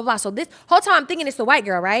winter and blah, blah, blah. So this whole time I'm thinking it's the white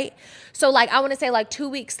girl, right? So like, I want to say like 2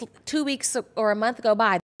 weeks or a month go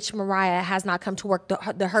by. Mariah has not come to work.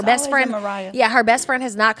 Her best friend, Mariah. yeah, her best friend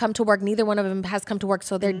has not come to work. Neither one of them has come to work,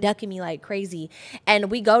 so they're ducking me like crazy. And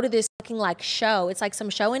we go to this fucking like show. It's like some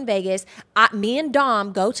show in Vegas. Me and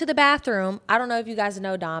Dom go to the bathroom. I don't know if you guys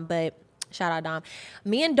know Dom, but shout out Dom.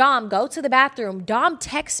 Me and Dom go to the bathroom. Dom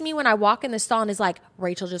texts me when I walk in the stall and is like,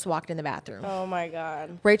 Rachel just walked in the bathroom. Oh my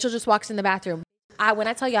God. Rachel just walks in the bathroom. When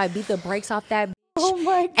I tell you I beat the brakes off that bitch. Oh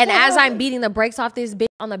my God. And as I'm beating the brakes off this bitch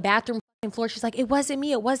on the bathroom floor, she's like, it wasn't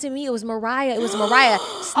me. It wasn't me. It was Mariah. It was Mariah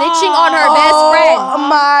snitching on her best friend. Oh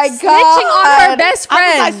my God. Snitching on her best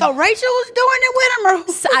friend. I was like, so Rachel was doing it with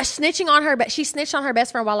him? Or? Snitching on her, she snitched on her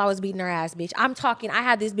best friend while I was beating her ass, bitch. I'm talking, I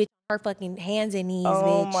had this bitch on her fucking hands and knees, bitch.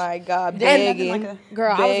 Oh my God. Begging.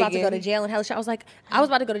 Girl, I was about to go to jail and hell shit. I was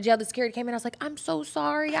about to go to jail. The security came in. I was like, I'm so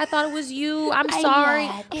sorry. I thought it was you. I'm sorry.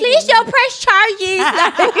 Please don't press charges.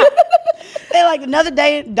 They like another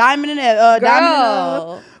day, Diamond and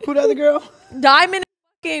Diamond. Who the other girl? Diamond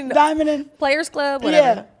fucking Diamond and Players Club,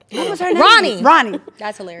 whatever. Yeah. What was her name? Ronnie. Ronnie.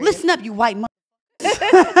 That's hilarious. Listen up, you white Wait, But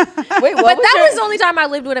that was the only time I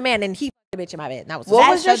lived with a man and he fucked a bitch in my bed. And that was What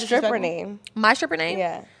was your so stripper disrespectful. name? my stripper name?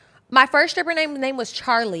 Yeah. My first stripper name was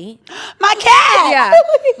Charlie. My cat. Yeah.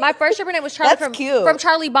 My first stripper name was Charlie That's cute. from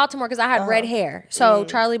Charlie Baltimore because I had red hair. So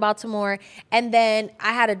Charlie Baltimore. And then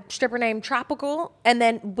I had a stripper named Tropical. And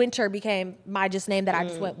then Winter became my just name that I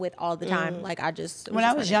just went with all the time. Like When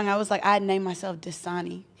I was young, I was like, I'd name myself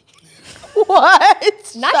Dasani.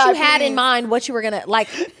 What? Not you had in mind what you were going to, like,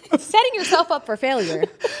 setting yourself up for failure.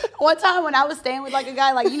 One time when I was staying with like a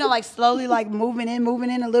guy, like, you know, like slowly like moving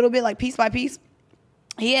in a little bit, like piece by piece.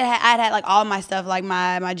 I'd had like all my stuff, like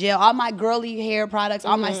my gel, all my girly hair products,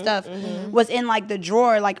 all my stuff was in like the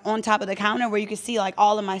drawer, like on top of the counter where you could see like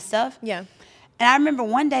all of my stuff. Yeah. And I remember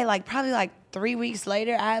one day, like probably like 3 weeks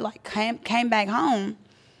later, I like came back home.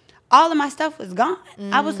 All of my stuff was gone.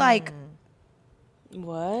 I was like,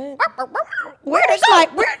 What? where did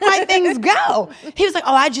my things go? He was like,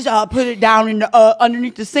 oh, I just put it down in the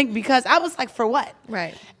underneath the sink because I was like, for what?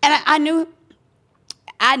 Right. And I knew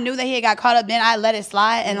that he had got caught up. Then I let it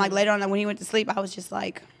slide, and like later on, like, when he went to sleep, I was just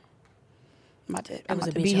like, I'm about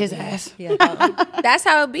to beat his ass. Yeah. That's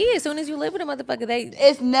how it be. As soon as you live with a motherfucker,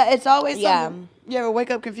 It's always Yeah. something. You ever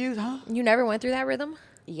wake up confused, huh? you never went through that rhythm?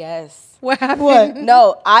 Yes. What happened? What?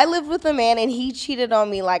 No, I lived with a man and he cheated on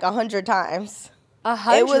me like 100 times.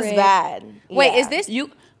 100? It was bad. Wait, Yeah. is this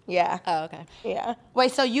you? Yeah. Oh, okay. Yeah.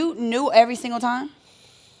 Wait, so you knew every single time?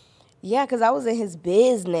 Yeah, because I was in his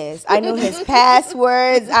business. I knew his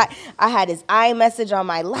passwords. I had his iMessage on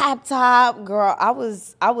my laptop. Girl, I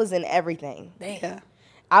was in everything. Yeah.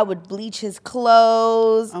 I would bleach his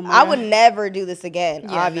clothes. Oh my I God. would never do this again,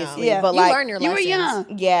 Yeah, obviously. no. Yeah. But You like, learn your You were lessons.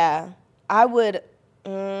 young. yeah, I would.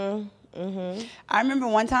 I remember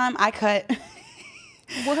one time I cut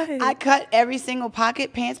every single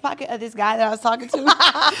pants pocket of this guy that I was talking to.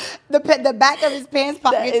 the back of his pants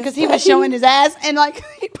pockets because he was showing his ass and like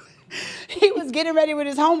he was getting ready with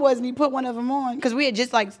his homeboys and he put one of them on because we had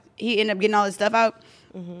just like he ended up getting all his stuff out.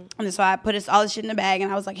 And so I put all this shit in the bag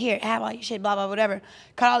and I was like, here, have all your shit, blah, blah, whatever.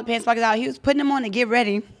 Cut all the pants pockets out. He was putting them on to get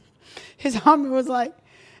ready. His homie was like,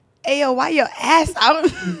 hey, yo, why your ass out?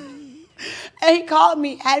 And he called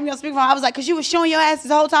me, had me on speakerphone. I was like, because you was showing your ass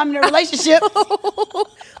this whole time in the relationship.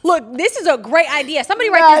 Look, this is a great idea. Somebody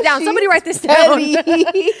write this down. Somebody write this down. He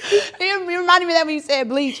reminded me of that when you said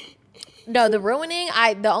bleach. No, the ruining,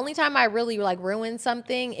 the only time I really like ruined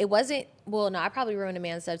something, it wasn't, well, no, I probably ruined a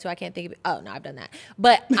man's stuff too. I can't think of it. Oh, no, I've done that.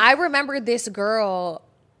 But I remember this girl,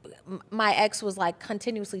 my ex was like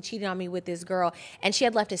continuously cheating on me with this girl, and she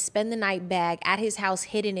had left a spend the night bag at his house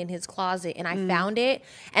hidden in his closet, and I found it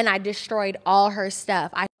and I destroyed all her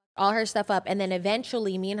stuff. I all her stuff up, and then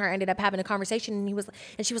eventually me and her ended up having a conversation,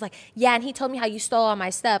 and she was like, yeah, and he told me how you stole all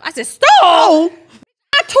my stuff. I said, stole?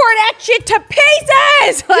 I tore that shit to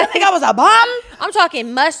pieces. You think I was a bomb? I'm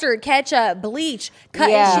talking mustard, ketchup, bleach,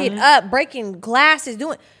 cutting shit up, breaking glasses,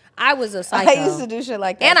 I was a psycho. I used to do shit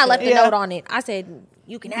like that. And I too. left a note on it. I said,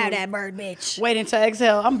 you can have that bird, bitch. Wait until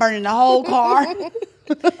exhale. I'm burning the whole car.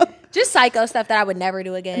 Just psycho stuff that I would never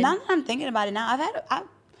do again. Now that I'm thinking about it now, I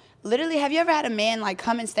literally, have you ever had a man like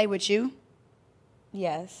come and stay with you?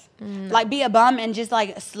 Yes. Like be a bum and just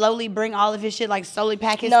like slowly bring all of his shit, like slowly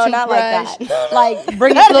pack his No, toothbrush. not like that. Like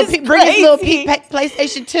bring That his is little crazy.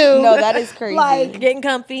 PlayStation 2. No, that is crazy. Like, Getting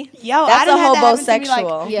comfy. yo, That's I done a had that happen to me,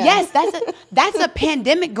 homosexual. like, Yeah. Yes, that's a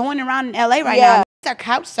pandemic going around in LA right Yeah. now. They're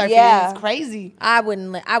couch surfing. Yeah. And it's crazy. I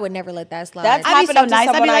would never let that slide. That's I'd be happening so to nice.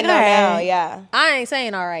 I'd be someone like, I know all right. now. Yeah. I ain't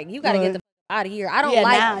saying all right. You got to get the out of here. I don't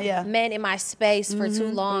like men in my space for too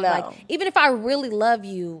long. No. Like, even if I really love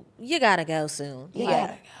you, you gotta go soon.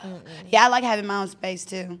 Yeah, I like having my own space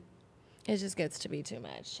too. It just gets to be too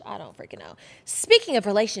much. I don't freaking know. Speaking of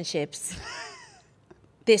relationships,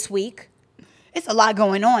 this week, It's a lot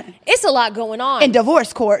going on it's a lot going on. in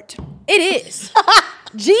divorce court. It is.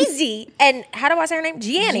 Jeezy and how do I say her name?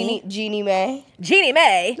 Jeannie Mae. Jeannie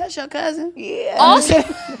Mae. That's your cousin? Yeah. Also,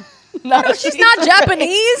 No, she's not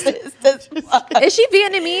Japanese. Is she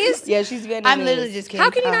Vietnamese? Yeah, she's Vietnamese. I'm literally just kidding. How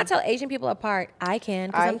can you not tell Asian people apart? I can,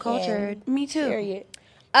 because I'm I cultured. Me too. Period.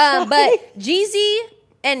 But Jeezy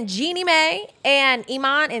and Jeannie Mae and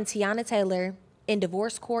Iman and Tiana Taylor in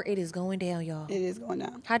divorce court, it is going down, y'all. It is going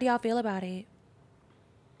down. How do y'all feel about it?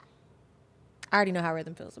 I already know how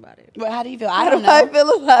Rhythm feels about it. But how do you feel? How I don't do I know.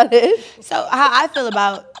 feel about it? So how I feel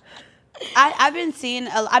about, I've been seeing.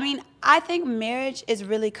 I think marriage is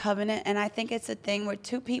really covenant, and I think it's a thing where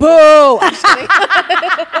two people. Boo!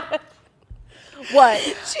 What?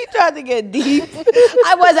 She tried to get deep.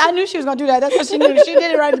 I knew she was gonna do that. That's what she knew. She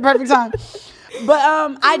did it right at the perfect time. But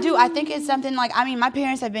I think it's something like, my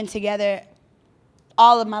parents have been together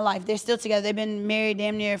all of my life. They're still together. They've been married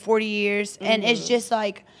damn near 40 years, and it's just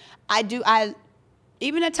like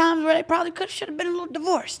even at times where they probably should have been a little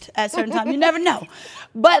divorced at certain times. You never know.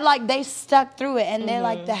 But like they stuck through it, and they're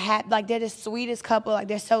like they're the sweetest couple. Like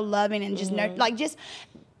they're so loving and just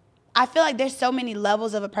I feel like there's so many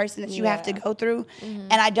levels of a person that you have to go through,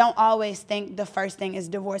 and I don't always think the first thing is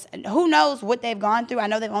divorce. And who knows what they've gone through? I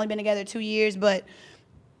know they've only been together 2 years, but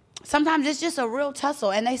sometimes it's just a real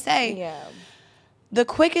tussle. And they say the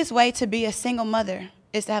quickest way to be a single mother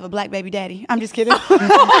is to have a black baby daddy. I'm just kidding. Why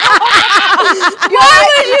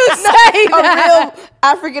would you say that? A real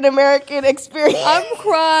African American experience. I'm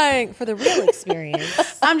crying for the real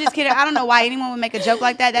experience. I'm just kidding. I don't know why anyone would make a joke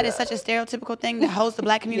like that. That is such a stereotypical thing that holds the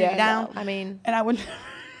black community down. I mean, And I wouldn't.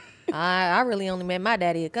 I really only met my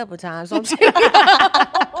daddy a couple times. So I'm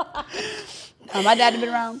My dad had been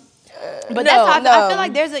around. But that's how I feel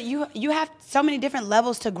like there's you have so many different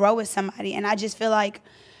levels to grow with somebody, and I just feel like,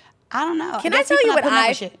 I don't know. Can I tell you what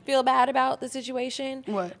I feel bad about the situation?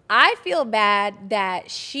 What? I feel bad that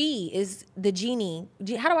she is the Jeannie.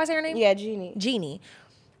 How do I say her name? Yeah, Jeannie. Jeannie.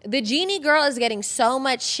 The Jeannie girl is getting so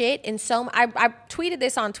much shit, and I tweeted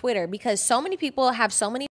this on Twitter because so many people have so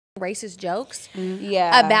many racist jokes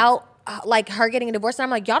about like her getting a divorce, and I'm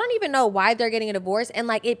like, y'all don't even know why they're getting a divorce, and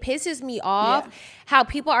like it pisses me off how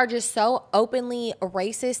people are just so openly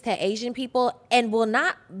racist to Asian people and will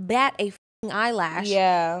not bat a eyelash.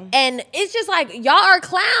 Yeah. And it's just like, y'all are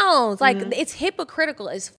clowns. Like it's hypocritical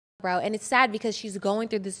as bro, and it's sad because she's going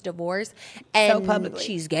through this divorce and so publicly.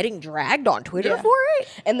 She's getting dragged on Twitter for it.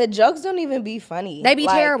 And the jokes don't even be funny. They be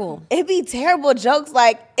terrible. It be terrible jokes.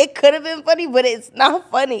 Like, it could have been funny, but it's not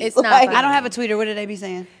funny. It's not like, funny. I don't have a tweeter. What did they be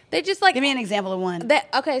saying? They just like, Give me an example of one.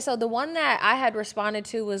 okay, so the one that I had responded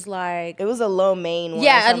to was like, It was a low main one.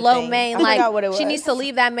 yeah, or a low something. main, I like forgot what it was. she needs to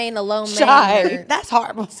leave that main alone. Shy. That's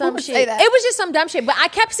horrible. Some Who would shit. say that? It was just some dumb shit, but I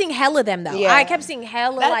kept seeing hella them though. Yeah. I kept seeing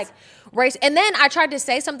hella like race, and then I tried to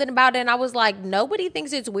say something about it, and I was like, nobody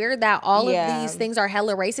thinks it's weird that all of these things are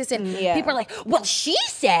hella racist, and people are like, well, she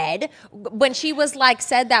said when she was like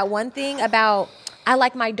said that one thing about, I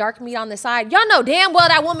like my dark meat on the side. Y'all know damn well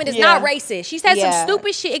that woman is not racist. She said some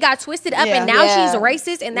stupid shit. It got twisted up, and now she's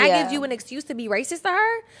racist, and that gives you an excuse to be racist to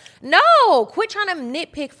her. No, quit trying to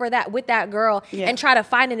nitpick for that with that girl and try to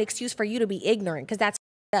find an excuse for you to be ignorant, because that's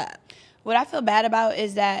up. What I feel bad about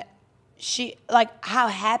is that she, like, how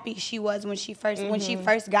happy she was when she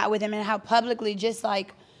first got with him, and how publicly just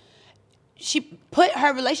like she put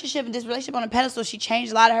this relationship on a pedestal. She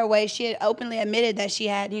changed a lot of her ways. She had openly admitted that she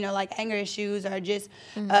had, like anger issues or just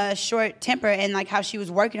short temper, and like how she was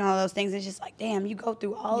working on all those things. It's just like, damn, you go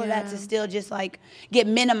through all of that to still just like get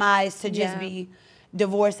minimized to just be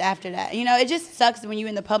divorced after that. It just sucks when you're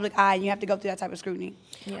in the public eye and you have to go through that type of scrutiny.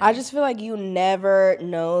 I just feel like you never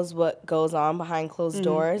knows what goes on behind closed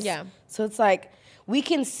doors. Yeah. So it's like, we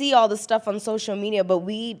can see all the stuff on social media, but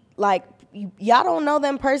we like, y'all don't know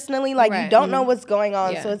them personally. Like, you don't know what's going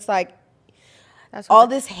on. So it's like, that's all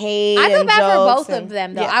this hate. I feel and bad for jokes both of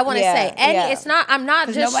them, though. I want to say, and it's not. I'm not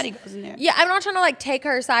just nobody goes in there. Yeah, I'm not trying to like take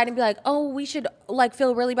her side and be like, oh, we should like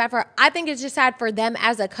feel really bad for her. I think it's just sad for them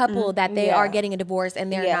as a couple that they are getting a divorce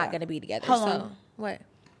and they're not going to be together. Hold so on. what?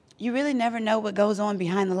 You really never know what goes on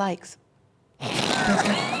behind the likes.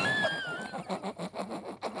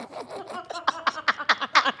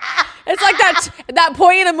 It's like that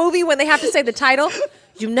point in a movie when they have to say the title.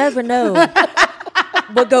 You never know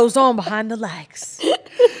what goes on behind the likes.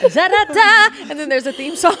 Da, da, da. And then there's a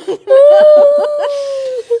theme song.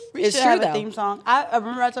 We It's should true, have though. a theme song. I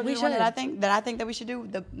remember I told We you one should. that I think that we should do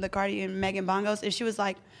the Cardi and Megan bongos. If she was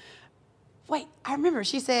like, wait, I remember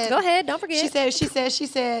she said. Go ahead, don't forget. She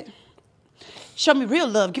said, show me real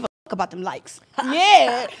love. Give a fuck about them likes.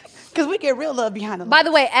 Yeah, because we get real love behind the. By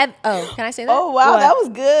the way, can I say that? Oh wow, What? that was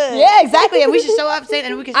good. Yeah, exactly. And we should show up saying,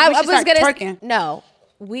 and we should start twerking. No,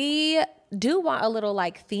 we do want a little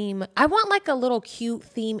like theme. I want like a little cute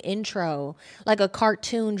theme intro, like a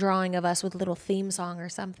cartoon drawing of us with a little theme song or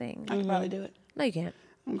something. I could probably do it. No, you can't.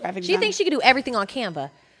 I'm graphic She designer. thinks she can do everything on Canva.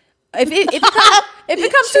 If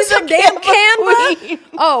it comes to some damn Canva,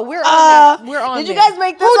 oh, we're on. Did you there. guys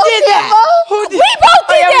make this? Who did that? Who We both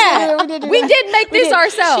did that. we did do We that. did make this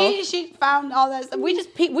ourselves. She found all that stuff. We just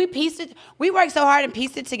we pieced it. We worked so hard and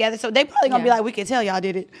pieced it together. So they probably gonna be Yeah. like, we can tell y'all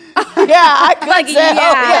did it. Yeah, I could Like, tell. yeah,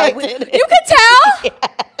 I did it. you could tell.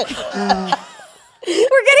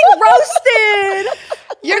 We're getting roasted.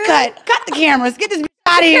 You're cut. Cut the cameras. Get this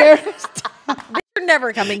out of here. You're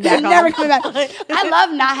never coming back. Never on. coming back. I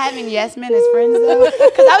love not having yes men as friends though,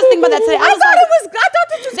 because I was thinking about that today. I thought this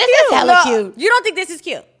was this cute. is hella cute. You don't think this is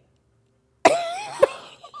cute?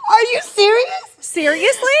 Are you serious?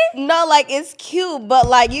 Seriously? No, like it's cute, but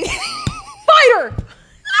like you. Fight her.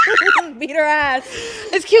 Beat her ass.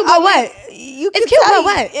 It's cute, but what? You It's can cute, tell but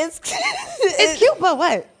what? It's It's cute, but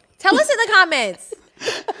what? Tell us in the comments. We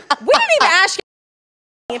didn't even ask you.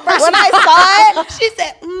 When I saw it, She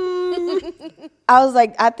said, I was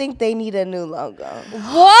like, I think they need a new logo.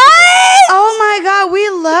 What? "Oh my God, we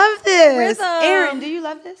love this." Rhythm. Aaron, do you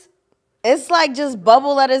love this? It's like just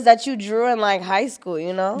bubble letters that you drew in like high school,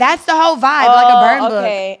 you know? That's the whole vibe, like a burn book.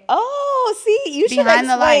 Okay. Oh, see, you should Behind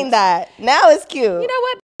the explain lights. that. Now it's cute. You know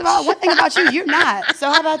what? Well, one thing about you, you're not. So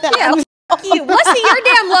how about that? Yeah, fuck you. Let's see your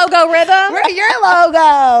damn logo, Rhythm. Where's your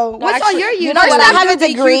logo? What's on actually, your you unit? know what? I have a do be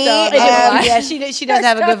cute, degree. though. and Yeah, she does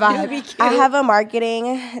have a good vibe. I have a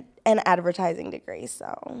marketing and advertising degree,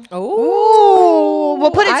 so. Ooh,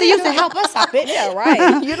 we'll put it I to use didn't to help us out, bitch. Yeah,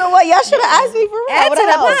 right. You know what? Y'all should have asked me for real. Add What to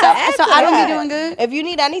the else? pot. So I don't be doing good. If you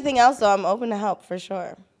need anything else, though, I'm open to help for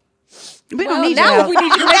sure. We Well, don't need now your help. we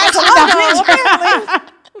need you to make us a logo.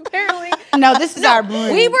 Apparently. No, this is our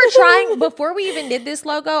brand. We were trying before we even did this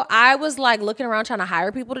logo. I was like looking around trying to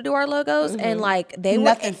hire people to do our logos, and like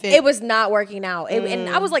Nothing fit. it was not working out. And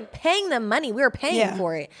I was like paying them money. We were paying Yeah.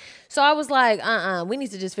 for it. So I was like, we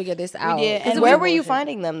need to just figure this out. did, 'Cause and it Where was were you bullshit.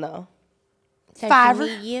 finding them, though? Social Fiverr.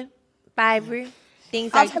 media, Fiverr,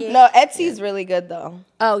 things like that. No, Etsy's really good, though.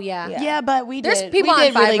 Oh yeah. Yeah, but we There's did. people we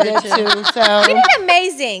did on really Fiverr, good too. too. So We did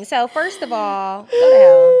amazing. So first of all, go to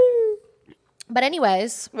hell. But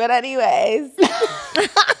anyways, But anyways,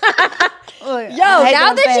 Look, yo, I hate now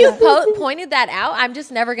I'm that saying you pointed that out, I'm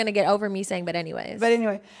just never gonna get over me saying. But anyways, But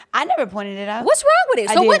anyway, I never pointed it out. what's wrong with it?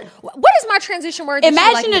 I So did. what is my transition word? that you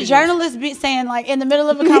like Imagine me a to use? journalist be saying like in the middle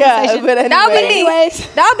of a yeah, conversation. but That would be me. Anyways.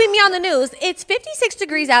 That would be me on the news. It's 56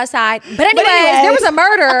 degrees outside. But anyways, anyways. there was a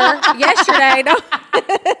murder yesterday. No.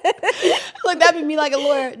 Look, that'd be me like a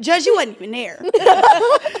lawyer. Judge, you wasn't even there.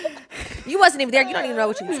 You wasn't even there. You don't even know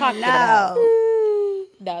what you were talking about. No.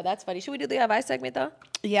 No, that's funny. Should we do the advice segment though?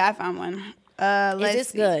 Yeah, I found one. Is Let's this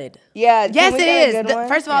see. good? yeah. can Yes, we it get a is. good one?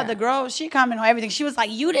 First of all, the girl, she commented on everything. She was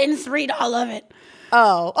like, you didn't read all of it.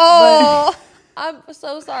 Oh. I'm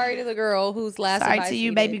so sorry to the girl whose last Sorry advice to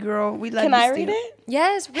you, we baby did. girl. We love Can you I still. read it?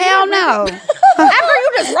 Yes. read Hell it, no. read it. After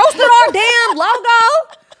you just roasted our damn logo,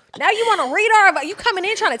 now you want to read our. You coming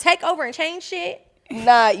in trying to take over and change shit?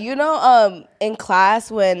 Nah, you know, in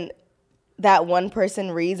class when that one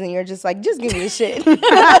person reads and you're just like, just give me the shit.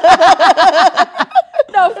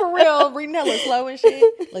 No, for real. Reading hella slow and shit.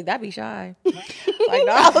 Like that be shy. Like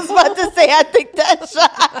I was about to say, I think that's shy.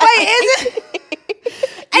 Wait, is it?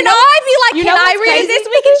 And I'd be like, you can know I what's read it crazy? this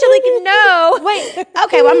week? And she'll like, no. Wait.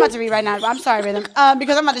 Okay, well, I'm about to read right now. I'm sorry, Rhythm.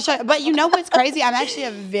 Because I'm about to show you. But you know what's crazy? I'm actually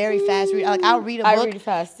a very fast reader. Like, I'll read a I book read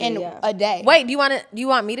fast, too, in yeah. a day. Wait, do you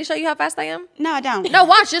want me to show you how fast I am? No, I don't. No,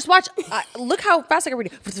 watch. Just watch. Look how fast I can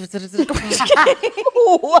read it. What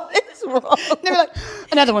is wrong? They were like,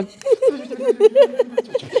 another one.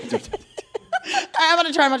 I'm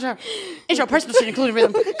gonna try. Intro, personal shit, including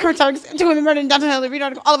rhythm. Current topics, two women murdered in downtown LA. Read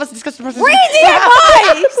article. All of us discuss the personal Read shit. the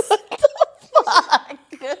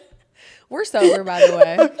advice. We're sober, by the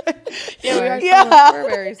way. Yeah, we are. Yeah. We're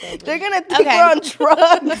very sober. They're gonna think Okay. we're on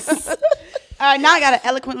drugs. All right, now I gotta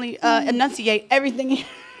eloquently enunciate everything.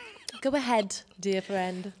 Go ahead, dear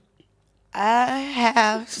friend. I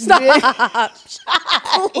have. Stop.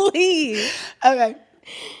 Please. Okay.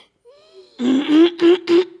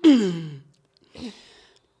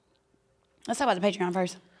 Let's talk about the Patreon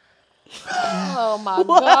first. Oh my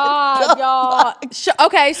God, y'all.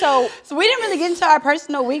 Okay, so we didn't really get into our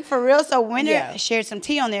personal week for real. So Winter shared some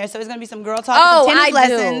tea on there. So it's going to be some girl talk, some tennis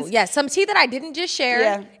lessons. do. Yes, some tea that I didn't just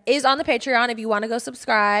share is on the Patreon. If you want to go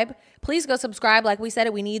subscribe, please go subscribe. Like we said,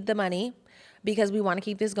 we need the money because we want to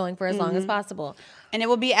keep this going for as long as possible. And it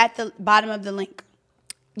will be at the bottom of the link.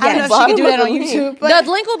 Yeah, I don't know if she can do that on YouTube. But the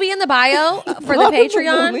link will be in the bio for the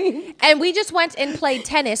Patreon. And we just went and played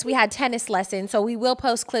tennis. We had tennis lessons. So we will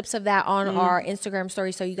post clips of that on our Instagram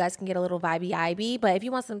story so you guys can get a little vibey-ibey. But if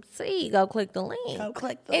you want some tea, go click the link. Go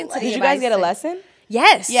click the link. Did you guys get a lesson?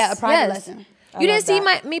 Yes. Yeah, a private lesson. You didn't see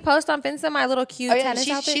me post on Finsta my little cute tennis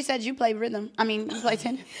outfit? She said you play rhythm. I mean, you play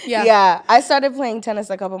tennis. Yeah. I started playing tennis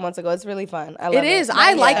a couple months ago. It's really fun. I love it. It is.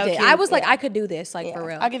 I liked it. I was like, I could do this, like for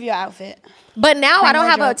real. I'll give you an outfit. But now I don't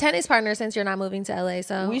have a tennis partner since you're not moving to LA.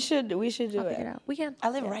 So we should do it. We can. I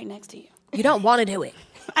live right next to you. You don't want to do it.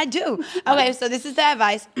 I do. Okay, so this is the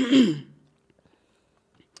advice.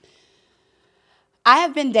 I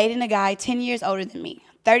have been dating a guy 10 years older than me.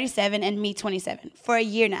 37 and me 27 for a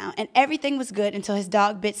year now, and everything was good until his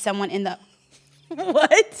dog bit someone in the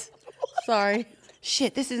What? Sorry.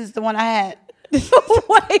 Shit, this is the one I had. Wait,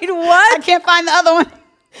 what? I can't find the other one.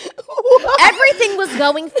 Everything was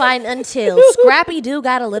going fine until Scrappy Doo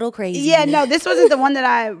got a little crazy. Yeah, no, this wasn't the one that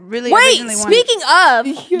I really originally wanted. Speaking of,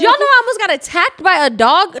 y'all know I almost got attacked by a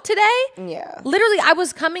dog today? Yeah. Literally, I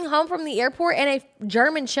was coming home from the airport and a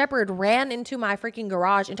German Shepherd ran into my freaking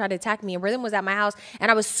garage and tried to attack me. And Rhythm was at my house and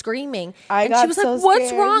I was screaming. And she was like,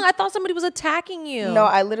 what's wrong? I thought somebody was attacking you. No,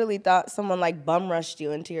 I literally thought someone like bum rushed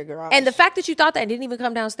you into your garage. And the fact that you thought that and didn't even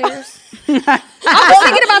come downstairs. I was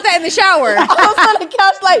thinking about that in the shower. I was on the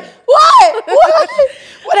couch like, what?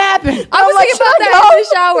 What happened? I was thinking about that in the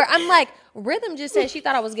shower. I'm like, Rhythm just said she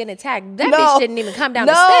thought I was getting attacked. That bitch didn't even come down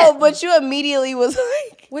the steps. No, but you immediately was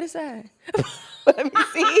like, what is that? Let me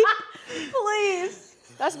see. Please.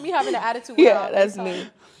 That's me having an attitude. Yeah, that's me.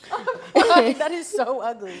 That is so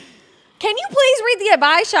ugly. Can you please read the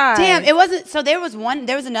advice, Shai? Damn, it wasn't. So there was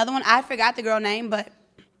another one. I forgot the girl name, but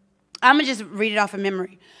I'm going to just read it off of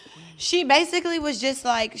memory. She basically was just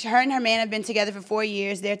like, her and her man have been together for 4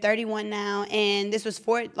 years. They're 31 now. And this was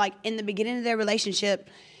like in the beginning of their relationship.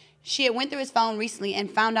 She had went through his phone recently and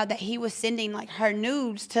found out that he was sending like her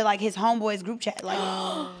nudes to like his homeboys group chat. Like,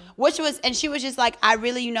 and she was just like, I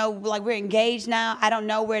really, like we're engaged now. I don't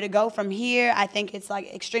know where to go from here. I think it's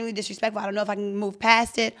like extremely disrespectful. I don't know if I can move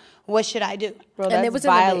past it. What should I do? Bro, that's it was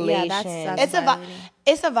violation.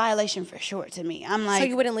 It's a violation for sure to me. I'm like, so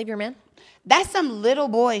you wouldn't leave your man? That's some little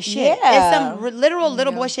boy shit. Yeah. It's some literal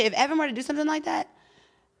little boy shit. If Evan were to do something like that,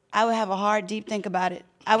 I would have a hard, deep think about it.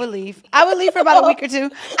 I would leave. I would leave for about a week or two.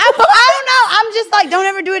 I don't know. I'm just like, don't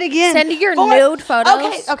ever do it again. Send your nude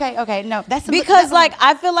photos. Okay. No, that's because like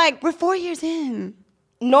I feel like we're 4 years in.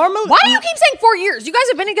 Normally, why do you keep saying 4 years? You guys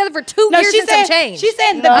have been together for 2 years and some change. She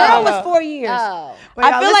said the girl was 4 years. Oh. Wait,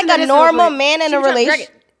 I feel like a normal man in a relationship.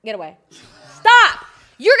 Get away. Stop.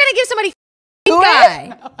 You're gonna give somebody pink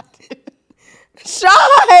eye. Shy.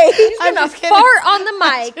 I'm gonna fart on the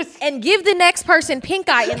mic and give the next person pink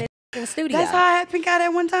eye in the studio. That's how I had pink eye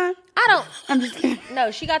that one time. I'm just kidding. No,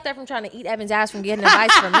 she got that from trying to eat Evan's ass from getting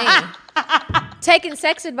advice from me. Taking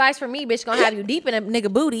sex advice from me, bitch, gonna have you deep in a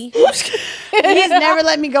nigga booty. He's never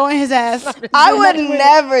let me go in his ass. I would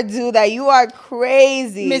never do that. You are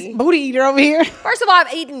crazy. Miss Booty Eater over here. First of all,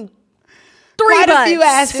 I've eaten 3 Quite butts. a few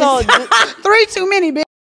asses. 3 too many, bitch.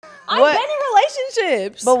 I've been in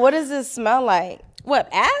relationships. But what does this smell like? What,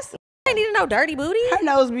 ass? I need to know dirty booty. Her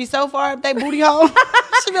nose be so far up that booty hole.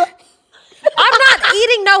 She be like, I'm not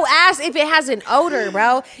eating no ass if it has an odor,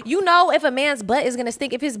 bro. You know if a man's butt is gonna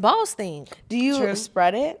stink if his balls stink. Do you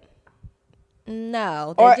spread it?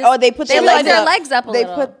 No. They put their legs up a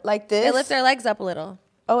little. They put like this? They lift their legs up a little.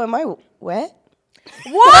 Oh, am I wet?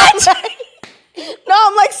 What? No,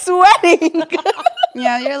 I'm like sweating.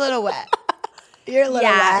 Yeah, you're a little wet. You're a little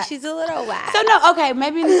wet. She's a little wet. So no, okay,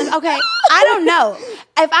 maybe okay. I don't know.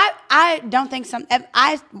 If I don't think some. If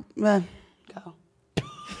I go.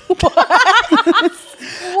 What? I'm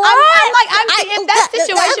like, if that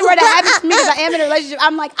situation were to happen to me, because I am in a relationship,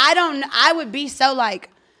 I'm like, I would be so like,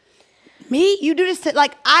 me? You do this to,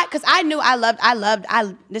 like, because I knew I loved,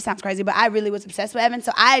 this sounds crazy, but I really was obsessed with Evan,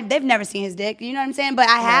 so they've never seen his dick, you know what I'm saying? But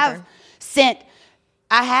I have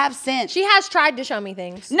sent. She has tried to show me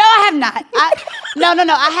things. No, I have not.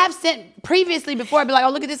 No. I have sent previously before. I'd be like, oh,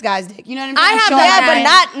 look at this guy's dick. You know what I'm saying? I have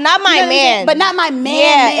that, but not my man. But not my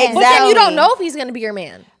man. Yeah, exactly. But then you don't know if he's gonna be your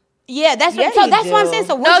man. Yeah, that's what I'm saying.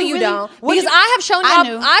 So no, you don't. Because I have shown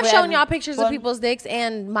y'all. I've shown y'all pictures of people's dicks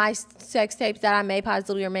and my sex tapes that I may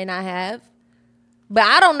possibly or may not have. But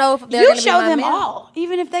I don't know if they're You gonna show be my them man. all,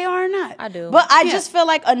 even if they are or not. I do. But I Yeah. just feel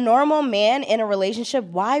like a normal man in a relationship,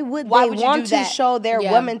 why would Why they would you want do to that? show their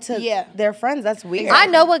Yeah. women to Yeah. their friends? That's weird. I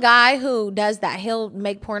know a guy who does that. He'll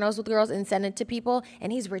make pornos with girls and send it to people,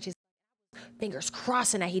 and he's rich as fingers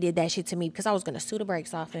crossing that he did that shit to me because I was gonna sue the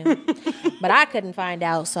brakes off him, but I couldn't find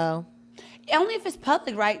out. So Only if it's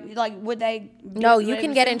public, right? Like, would they? no, you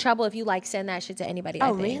can get in trouble if you like send that shit to anybody. Oh, I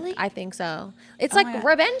think. really? I think so. It's my like God.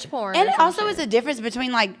 revenge porn. And or it some also shit. is a difference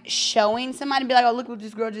between like showing somebody, be like, "Oh, look what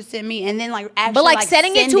this girl just sent me," and then like actually, But like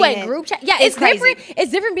sending it to a it. group chat, yeah, It's it's different. crazy.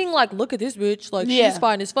 It's different being like, look at this bitch, like Yeah. she's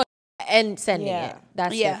fine as fuck, and sending Yeah. it.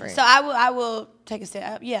 That's Yeah. different. So I will take a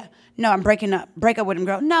step. Yeah. No, I'm breaking up. Break up with him,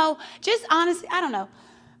 girl. No, just honestly, I don't know.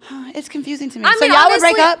 It's confusing to me. I so mean, y'all would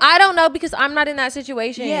honestly, break up? I don't know because I'm not in that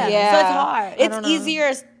situation. Yeah. So it's hard. It's don't know.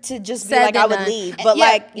 easier to just be Said like, than I would done. leave. But Yeah.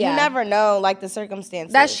 like, Yeah. you never know, like, the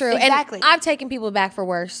circumstances. That's true. Exactly. And I've taken people back for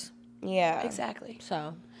worse. Yeah. Exactly.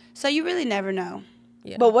 So So you really never know.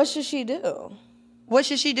 yeah. But what should she do? What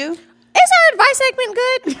should she do? Is our advice segment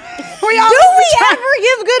good? We Do we ever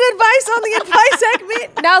give good advice on the advice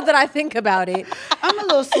segment? Now that I think about it, I'm a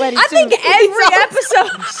little sweaty I too. think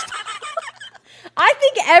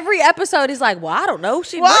every episode is like, well, I don't know.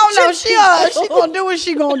 Well, I don't know. She gonna do what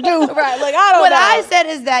she gonna do. Right, like, I don't What know. I said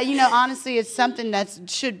is that, honestly, it's something that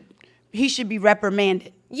he should be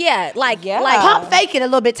reprimanded. Yeah, like Yeah. like Pump fake it a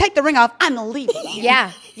little bit. Take the ring off. I'm leaving.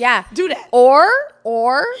 yeah. Do that. Or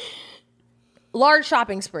large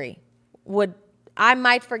shopping spree. I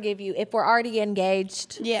might forgive you if we're already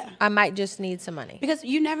engaged. Yeah. I might just need some money. Because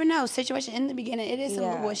you never know. Situation in the beginning, it is some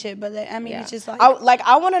Yeah. bullshit, but Yeah. it's just like.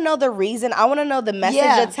 I want to know the reason. I want to know the message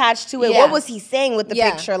Yeah. attached to it. Yeah. What was he saying with the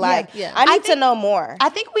Yeah. picture? Like, Yeah. I need I to think- know more. I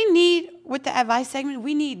think we need, with the advice segment,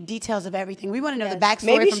 we need details of everything. We want to know the backstory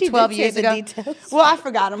Maybe from she did 12 say years the ago. details. Well, I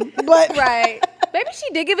forgot them. But Right. Maybe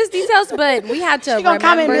she did give us details, but we had to she gonna remember.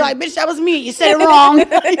 comment and be like, bitch, that was me. You said it wrong. You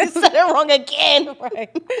said it wrong again. Right.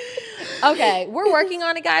 Okay, we're working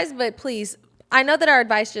on it, guys, but please, I know that our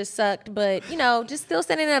advice just sucked, but, just still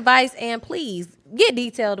send in advice, and please get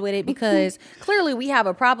detailed with it because clearly we have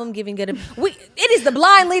a problem giving good it is the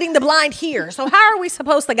blind leading the blind here. So how are we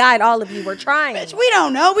supposed to guide all of you? We're trying. Bitch, we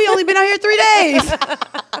don't know. We only been out here 3 days.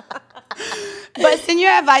 But send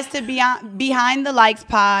your advice to Behind the Likes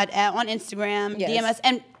Pod on Instagram, Yes. DM us,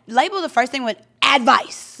 and label the first thing with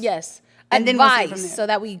advice. Yes. And then we'll see advice from there. so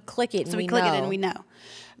that we click it and So we we click know. it and we know.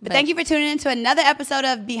 But thank you for tuning in to another episode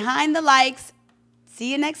of Behind the Likes.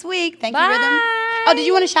 See you next week. Thank you, Rhythm. Bye. Oh, did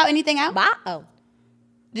you want to shout anything out? Bye. Oh.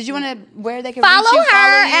 Did you want to where they can Follow reach you?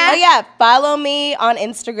 her you? at- Oh yeah, follow me on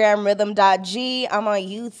Instagram, rhythm.g. I'm on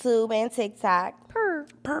YouTube and TikTok.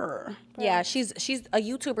 Purr. Yeah, she's a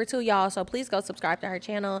YouTuber too, y'all. So please go subscribe to her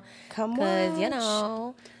channel. Come Cause on. you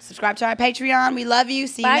know. Subscribe to our Patreon. We love you.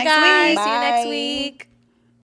 See you Bye next guys. week. See you next Bye. week.